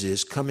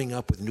businesses coming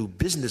up with new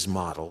business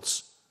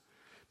models,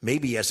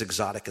 maybe as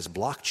exotic as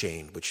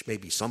blockchain, which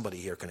maybe somebody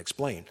here can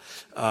explain.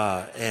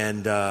 But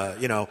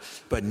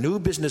new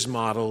business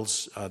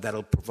models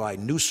that'll provide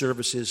new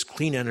services,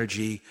 clean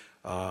energy,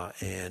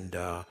 and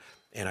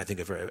I think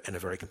a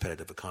very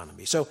competitive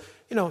economy. So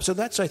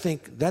that's, I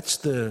think, that's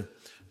the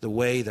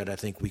way that I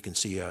think we can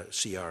see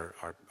our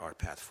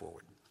path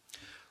forward.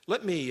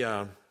 Let me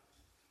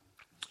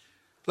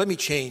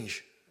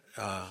change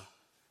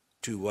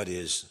to what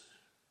is,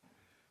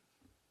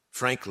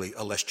 frankly,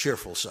 a less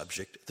cheerful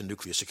subject, the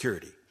nuclear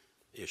security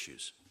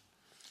issues.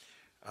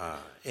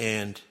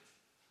 And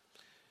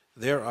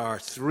there are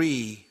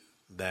three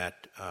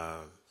that,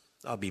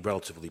 I'll be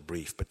relatively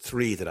brief, but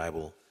three that I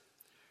will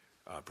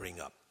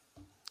bring up.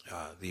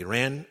 The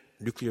Iran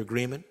nuclear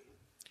agreement,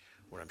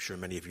 where I'm sure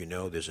many of you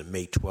know there's a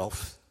May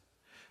 12th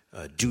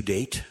due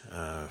date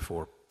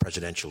for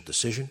presidential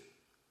decision.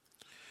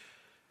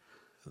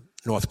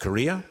 North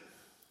Korea,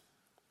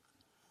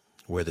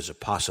 where there's a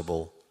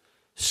possible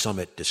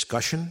summit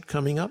discussion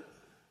coming up.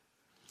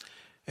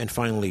 And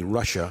finally,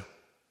 Russia,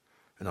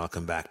 and I'll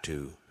come back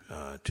to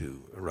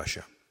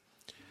Russia.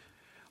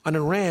 On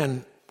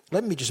Iran,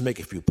 let me just make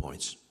a few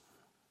points.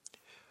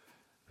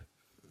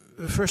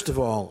 First of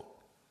all,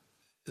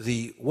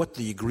 what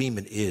the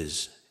agreement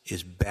is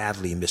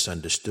badly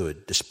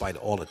misunderstood, despite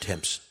all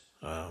attempts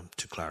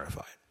to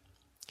clarify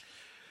it.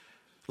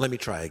 Let me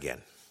try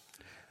again.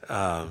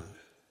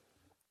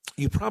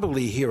 You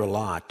probably hear a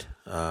lot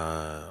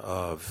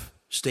of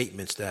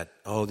statements that,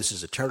 this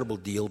is a terrible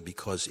deal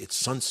because it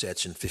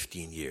sunsets in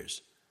 15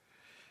 years.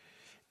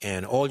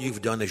 And all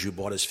you've done is you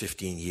bought us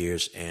 15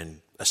 years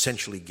and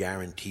essentially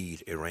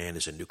guaranteed Iran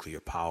is a nuclear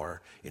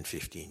power in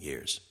 15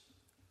 years.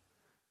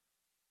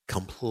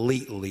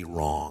 Completely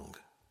wrong.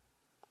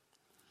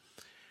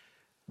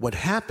 What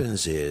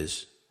happens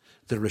is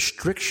the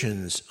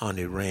restrictions on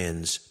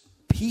Iran's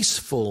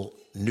peaceful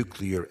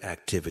nuclear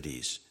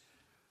activities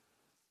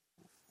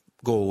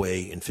go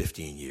away in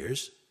 15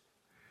 years,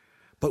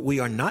 but we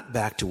are not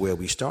back to where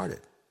we started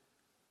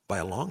by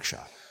a long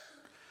shot,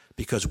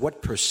 because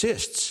what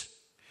persists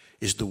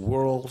is the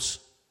world's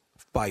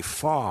by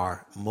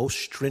far most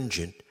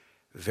stringent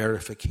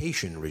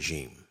verification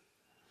regime.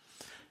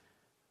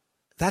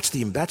 That's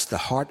the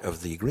heart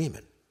of the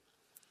agreement.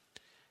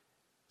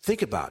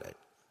 Think about it.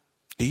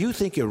 Do you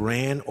think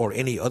Iran or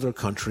any other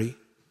country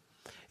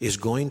is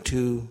going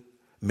to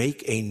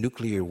make a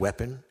nuclear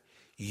weapon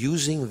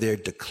using their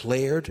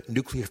declared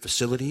nuclear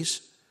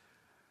facilities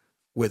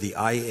where the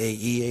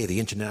IAEA, the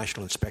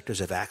international inspectors,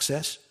 have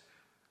access?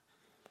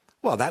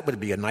 Well, that would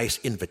be a nice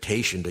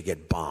invitation to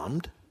get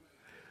bombed.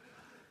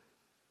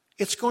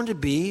 It's going to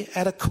be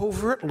at a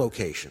covert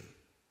location.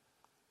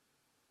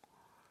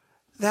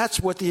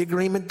 That's what the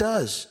agreement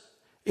does.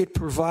 It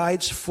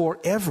provides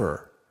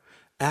forever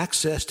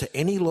access to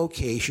any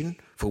location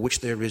for which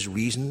there is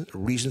reason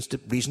to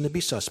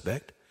be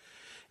suspect,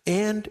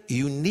 and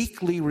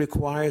uniquely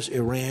requires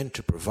Iran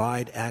to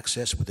provide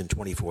access within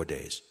 24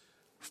 days.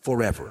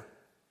 Forever.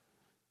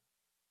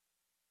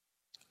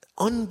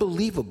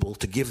 Unbelievable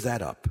to give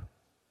that up.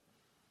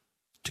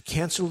 To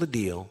cancel the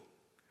deal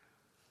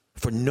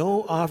for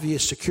no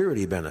obvious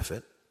security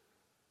benefit,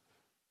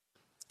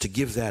 to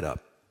give that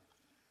up.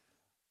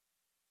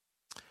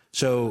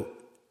 So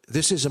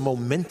this is a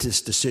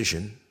momentous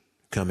decision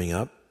coming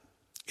up.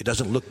 It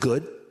doesn't look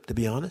good, to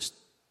be honest,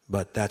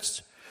 but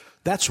that's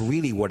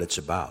really what it's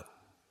about.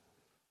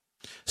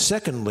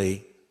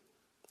 Secondly,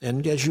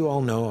 and as you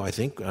all know, I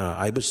think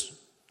I was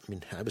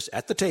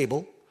at the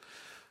table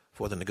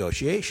for the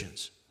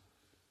negotiations.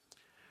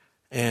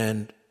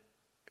 And,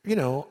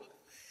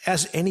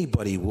 as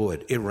anybody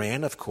would,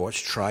 Iran, of course,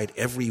 tried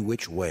every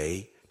which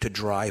way to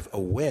drive a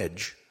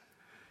wedge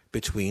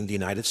between the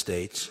United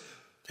States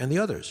and the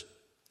others,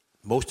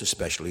 most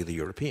especially the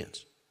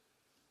Europeans.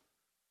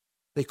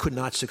 They could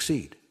not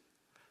succeed.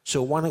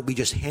 So why don't we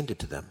just hand it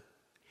to them?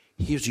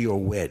 Here's your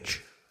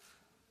wedge.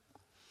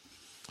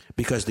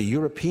 Because the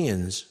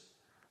Europeans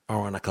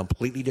are on a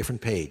completely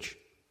different page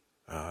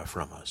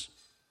from us.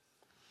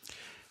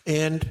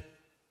 And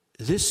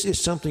this is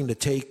something to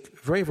take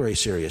very, very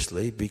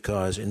seriously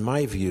because, in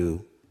my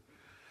view,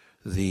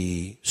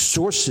 the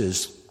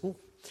sources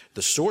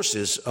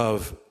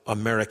of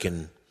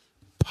American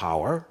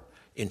power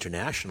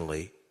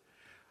internationally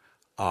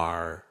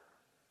are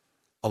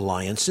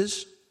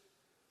alliances,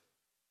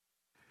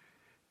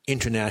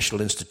 international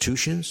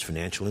institutions,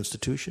 financial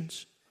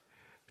institutions,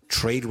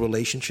 trade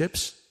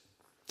relationships,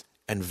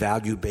 and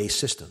value-based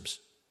systems.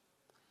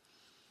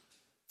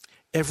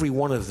 Every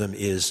one of them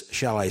is,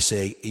 shall I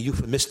say,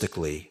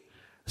 euphemistically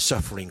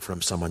suffering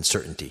from some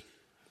uncertainty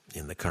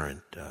in the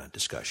current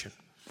discussion.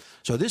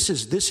 So this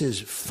is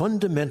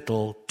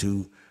fundamental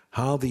to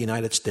how the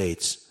United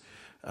States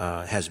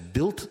has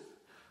built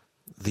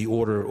the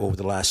order over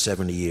the last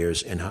 70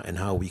 years and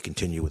how we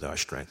continue with our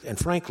strength. And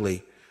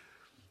frankly,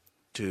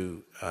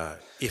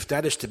 if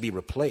that is to be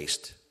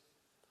replaced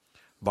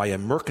by a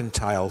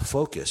mercantile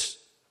focus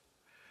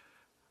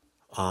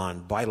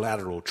on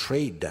bilateral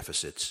trade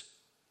deficits,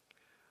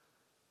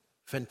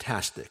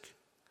 fantastic.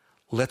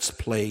 Let's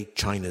play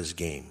China's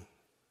game.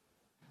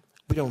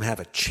 We don't have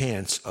a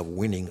chance of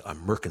winning a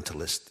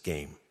mercantilist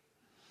game.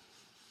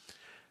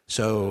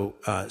 So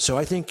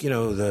I think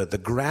the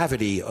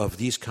gravity of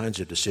these kinds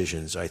of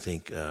decisions, I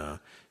think,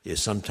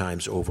 is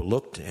sometimes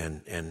overlooked,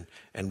 and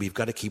we've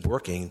got to keep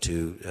working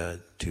to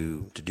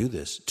do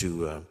this,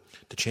 to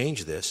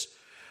change this.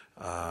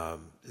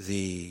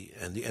 The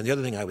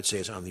other thing I would say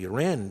is on the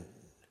Iran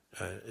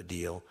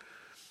deal.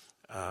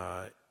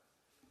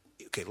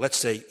 Okay, let's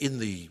say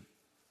in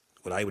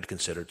what I would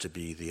consider to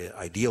be the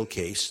ideal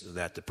case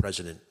that the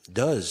president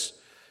does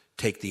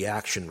take the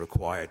action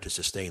required to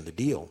sustain the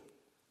deal.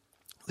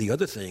 The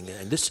other thing,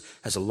 and this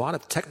has a lot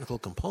of technical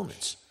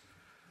components,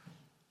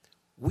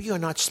 we are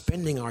not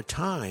spending our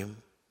time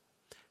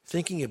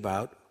thinking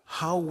about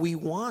how we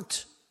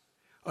want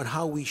and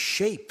how we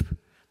shape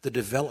the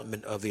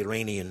development of the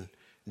Iranian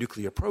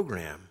nuclear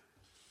program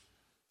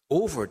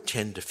over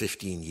 10 to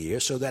 15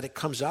 years so that it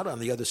comes out on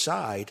the other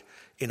side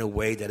in a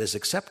way that is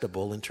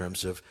acceptable in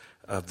terms of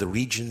the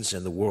region's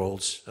and the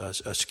world's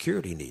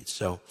security needs.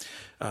 So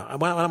I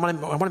want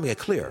to make it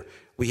clear.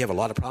 We have a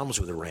lot of problems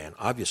with Iran,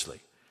 obviously,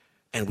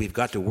 and we've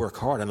got to work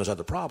hard on those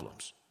other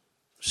problems.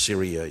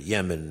 Syria,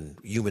 Yemen,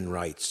 human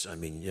rights,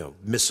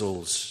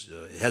 missiles,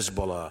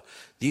 Hezbollah,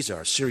 these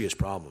are serious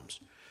problems.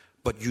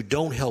 But you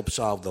don't help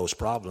solve those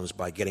problems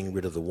by getting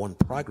rid of the one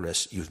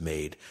progress you've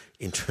made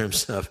in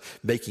terms of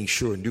making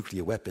sure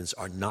nuclear weapons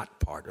are not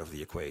part of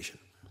the equation.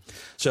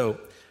 So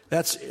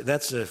that's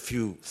a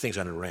few things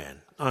on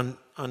Iran.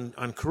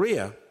 On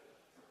Korea,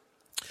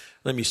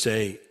 let me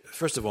say,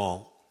 first of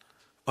all,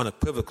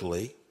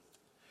 unequivocally,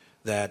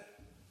 that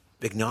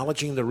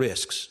acknowledging the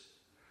risks,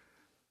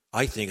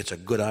 I think it's a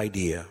good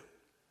idea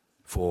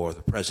for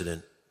the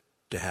president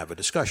to have a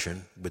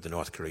discussion with the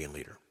North Korean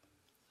leader.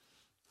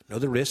 Know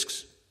the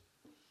risks,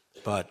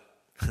 but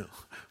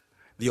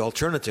the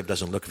alternative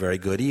doesn't look very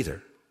good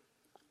either.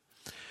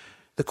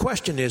 The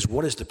question is,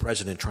 what is the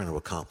president trying to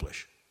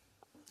accomplish?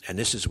 And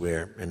this is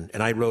where,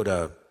 and I wrote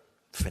a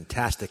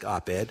fantastic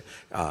op-ed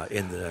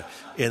in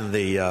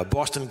the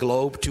Boston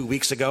Globe 2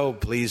 weeks ago.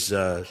 Please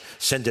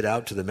send it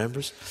out to the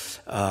members,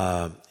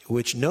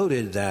 which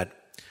noted that,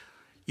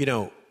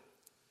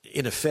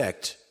 in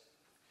effect,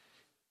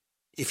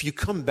 if you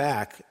come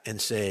back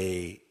and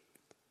say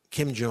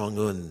Kim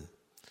Jong-un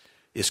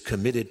is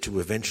committed to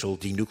eventual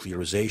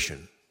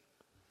denuclearization,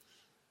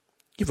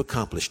 you've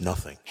accomplished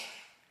nothing.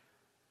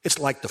 It's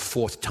like the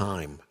fourth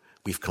time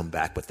we've come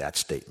back with that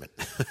statement.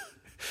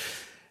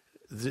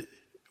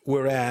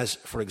 Whereas,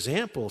 for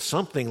example,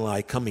 something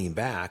like coming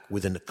back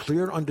with a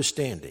clear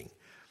understanding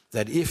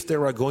that if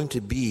there are going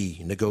to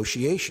be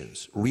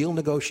negotiations, real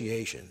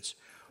negotiations,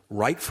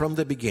 right from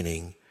the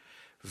beginning,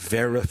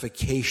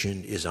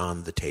 verification is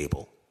on the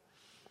table.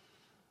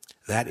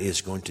 That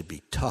is going to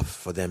be tough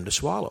for them to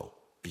swallow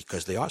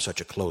because they are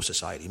such a closed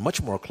society, much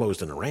more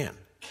closed than Iran.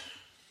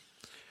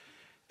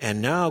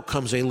 And now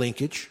comes a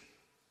linkage.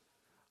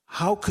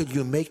 How could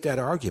you make that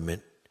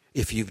argument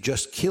if you've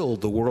just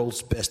killed the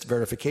world's best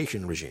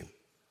verification regime?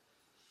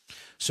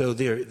 So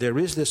there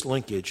is this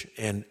linkage,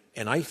 and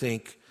I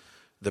think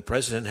the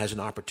president has an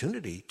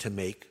opportunity to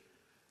make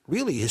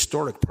really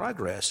historic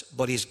progress,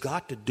 but he's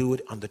got to do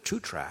it on the two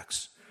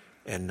tracks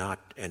and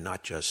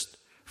not just,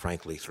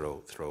 frankly,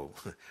 throw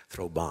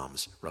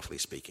bombs, roughly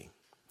speaking.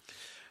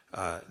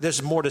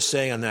 There's more to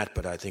say on that,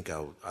 but I think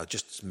I'll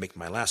just make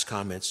my last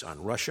comments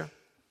on Russia.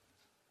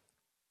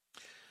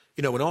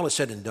 when all is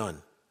said and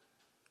done,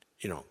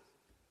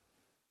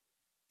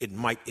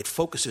 it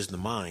focuses the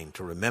mind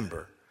to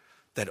remember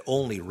that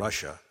only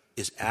Russia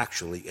is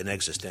actually an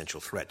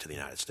existential threat to the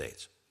United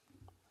States.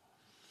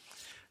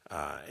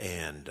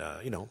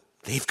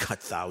 They've got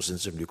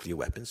thousands of nuclear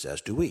weapons,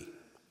 as do we.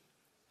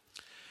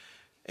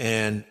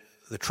 And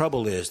the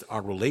trouble is,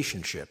 our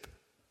relationship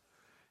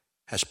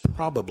has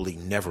probably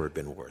never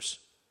been worse.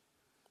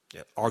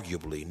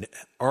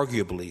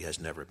 Arguably has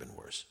never been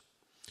worse.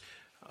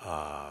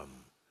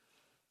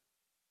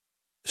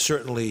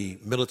 Certainly,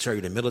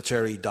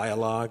 military-to-military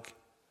dialogue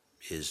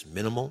is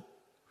minimal,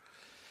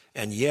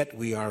 and yet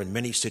we are in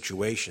many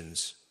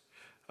situations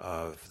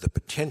of the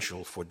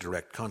potential for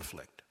direct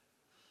conflict,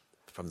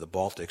 from the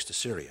Baltics to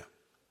Syria.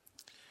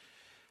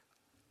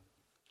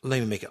 Let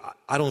me make it,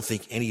 I don't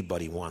think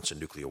anybody wants a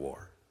nuclear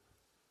war.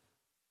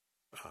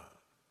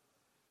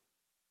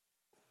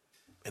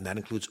 And that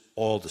includes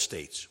all the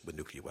states with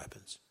nuclear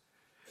weapons.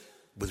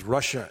 With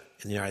Russia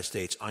and the United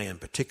States, I am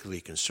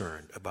particularly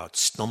concerned about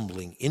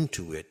stumbling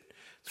into it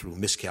through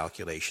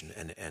miscalculation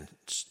and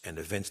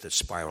events that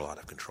spiral out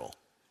of control.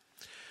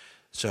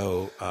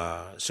 So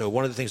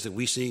one of the things that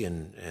we see,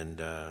 and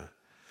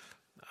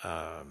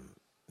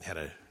had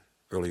an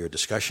earlier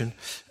discussion,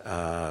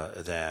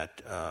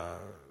 that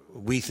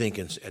we think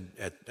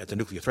at the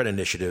Nuclear Threat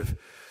Initiative,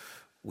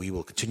 we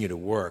will continue to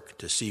work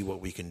to see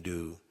what we can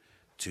do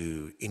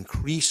to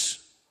increase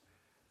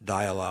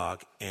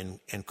dialogue and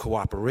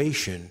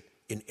cooperation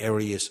in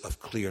areas of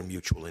clear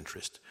mutual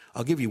interest.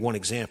 I'll give you one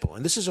example,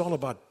 and this is all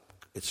about,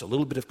 it's a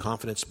little bit of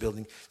confidence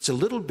building. It's a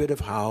little bit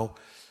of how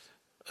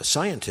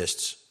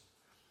scientists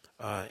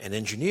and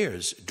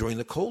engineers during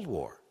the Cold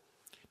War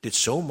did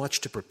so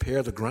much to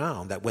prepare the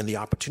ground that when the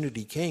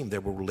opportunity came,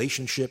 there were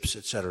relationships,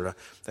 et cetera,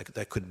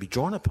 that could be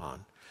drawn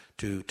upon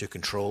to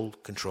control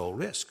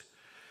risk.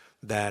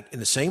 That in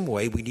the same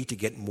way, we need to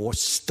get more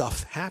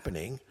stuff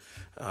happening.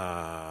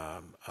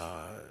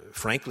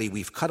 Frankly,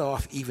 we've cut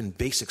off even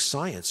basic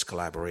science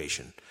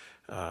collaboration,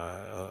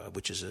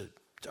 which is,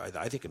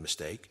 I think, a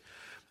mistake.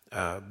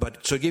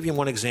 But so to give you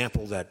one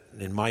example that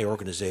in my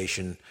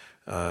organization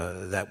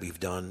that we've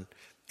done,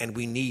 and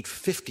we need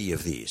 50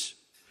 of these,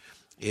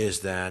 is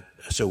that,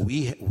 so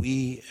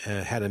we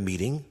had a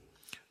meeting,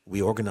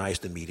 we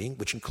organized a meeting,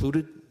 which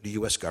included the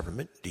U.S.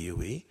 government,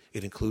 DOE,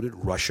 it included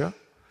Russia,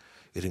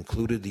 it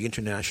included the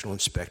international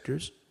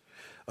inspectors,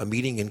 a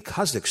meeting in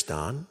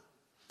Kazakhstan,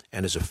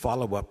 and as a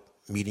follow-up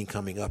meeting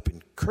coming up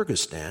in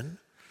Kyrgyzstan,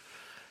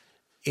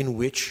 in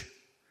which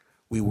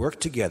we worked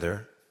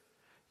together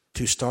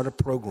to start a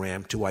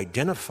program to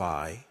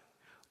identify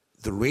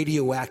the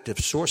radioactive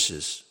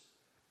sources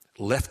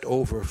left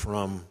over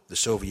from the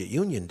Soviet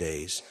Union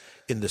days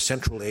in the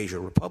Central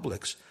Asia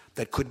republics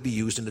that could be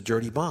used in a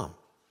dirty bomb.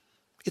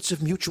 It's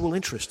of mutual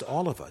interest to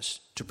all of us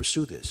to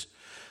pursue this.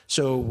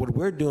 So what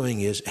we're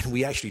doing is, and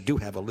we actually do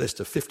have a list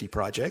of 50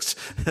 projects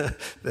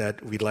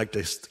that we'd like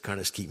to kind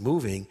of keep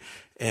moving,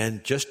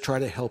 and just try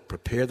to help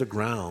prepare the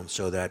ground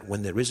so that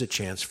when there is a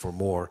chance for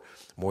more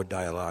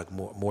dialogue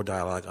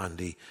on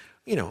the,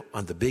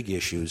 on the big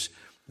issues,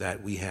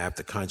 that we have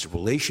the kinds of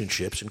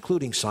relationships,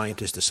 including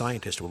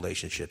scientist-to-scientist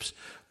relationships,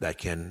 that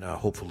can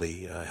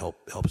hopefully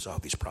help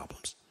solve these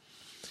problems.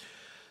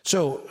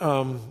 So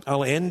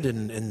I'll end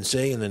and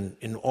say, and then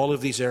in all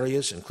of these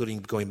areas, including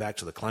going back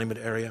to the climate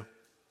area,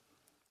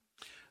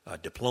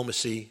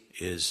 diplomacy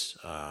is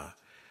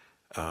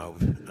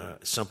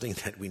something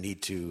that we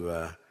need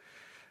to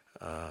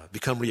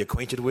become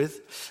reacquainted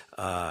with.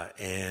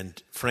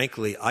 And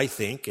frankly, I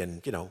think,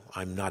 and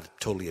I'm not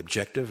totally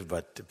objective,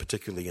 but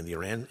particularly in the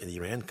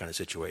Iran kind of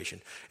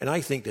situation, and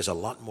I think there's a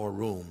lot more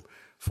room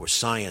for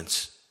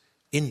science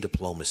in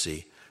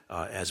diplomacy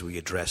as we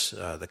address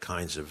the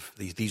kinds of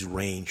these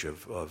range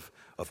of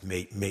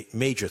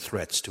major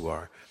threats to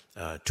our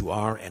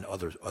and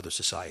other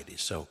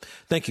societies. So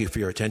thank you for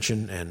your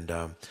attention, and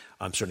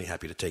I'm certainly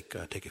happy to take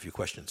a few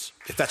questions,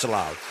 if that's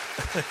allowed.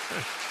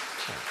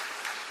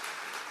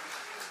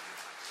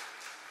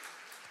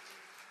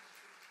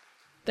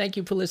 Thank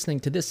you for listening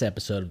to this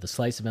episode of the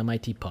Slice of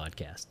MIT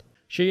podcast.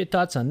 Share your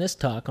thoughts on this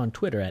talk on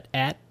Twitter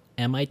at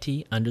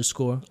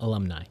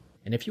MIT_alumni.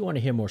 And if you want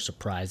to hear more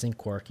surprising,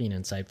 quirky, and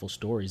insightful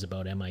stories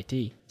about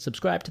MIT,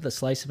 subscribe to the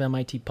Slice of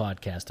MIT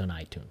podcast on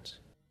iTunes.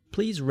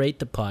 Please rate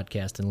the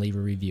podcast and leave a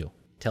review.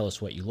 Tell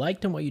us what you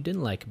liked and what you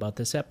didn't like about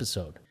this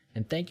episode.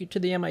 And thank you to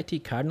the MIT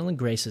Cardinal and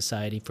Gray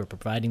Society for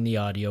providing the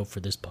audio for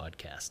this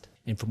podcast.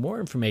 And for more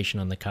information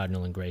on the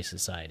Cardinal and Gray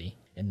Society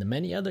and the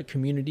many other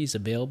communities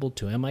available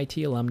to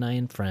MIT alumni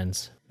and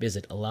friends,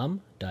 visit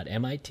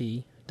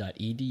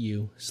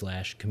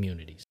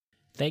alum.mit.edu/communities.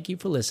 Thank you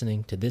for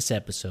listening to this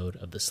episode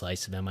of the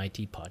Slice of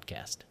MIT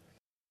podcast.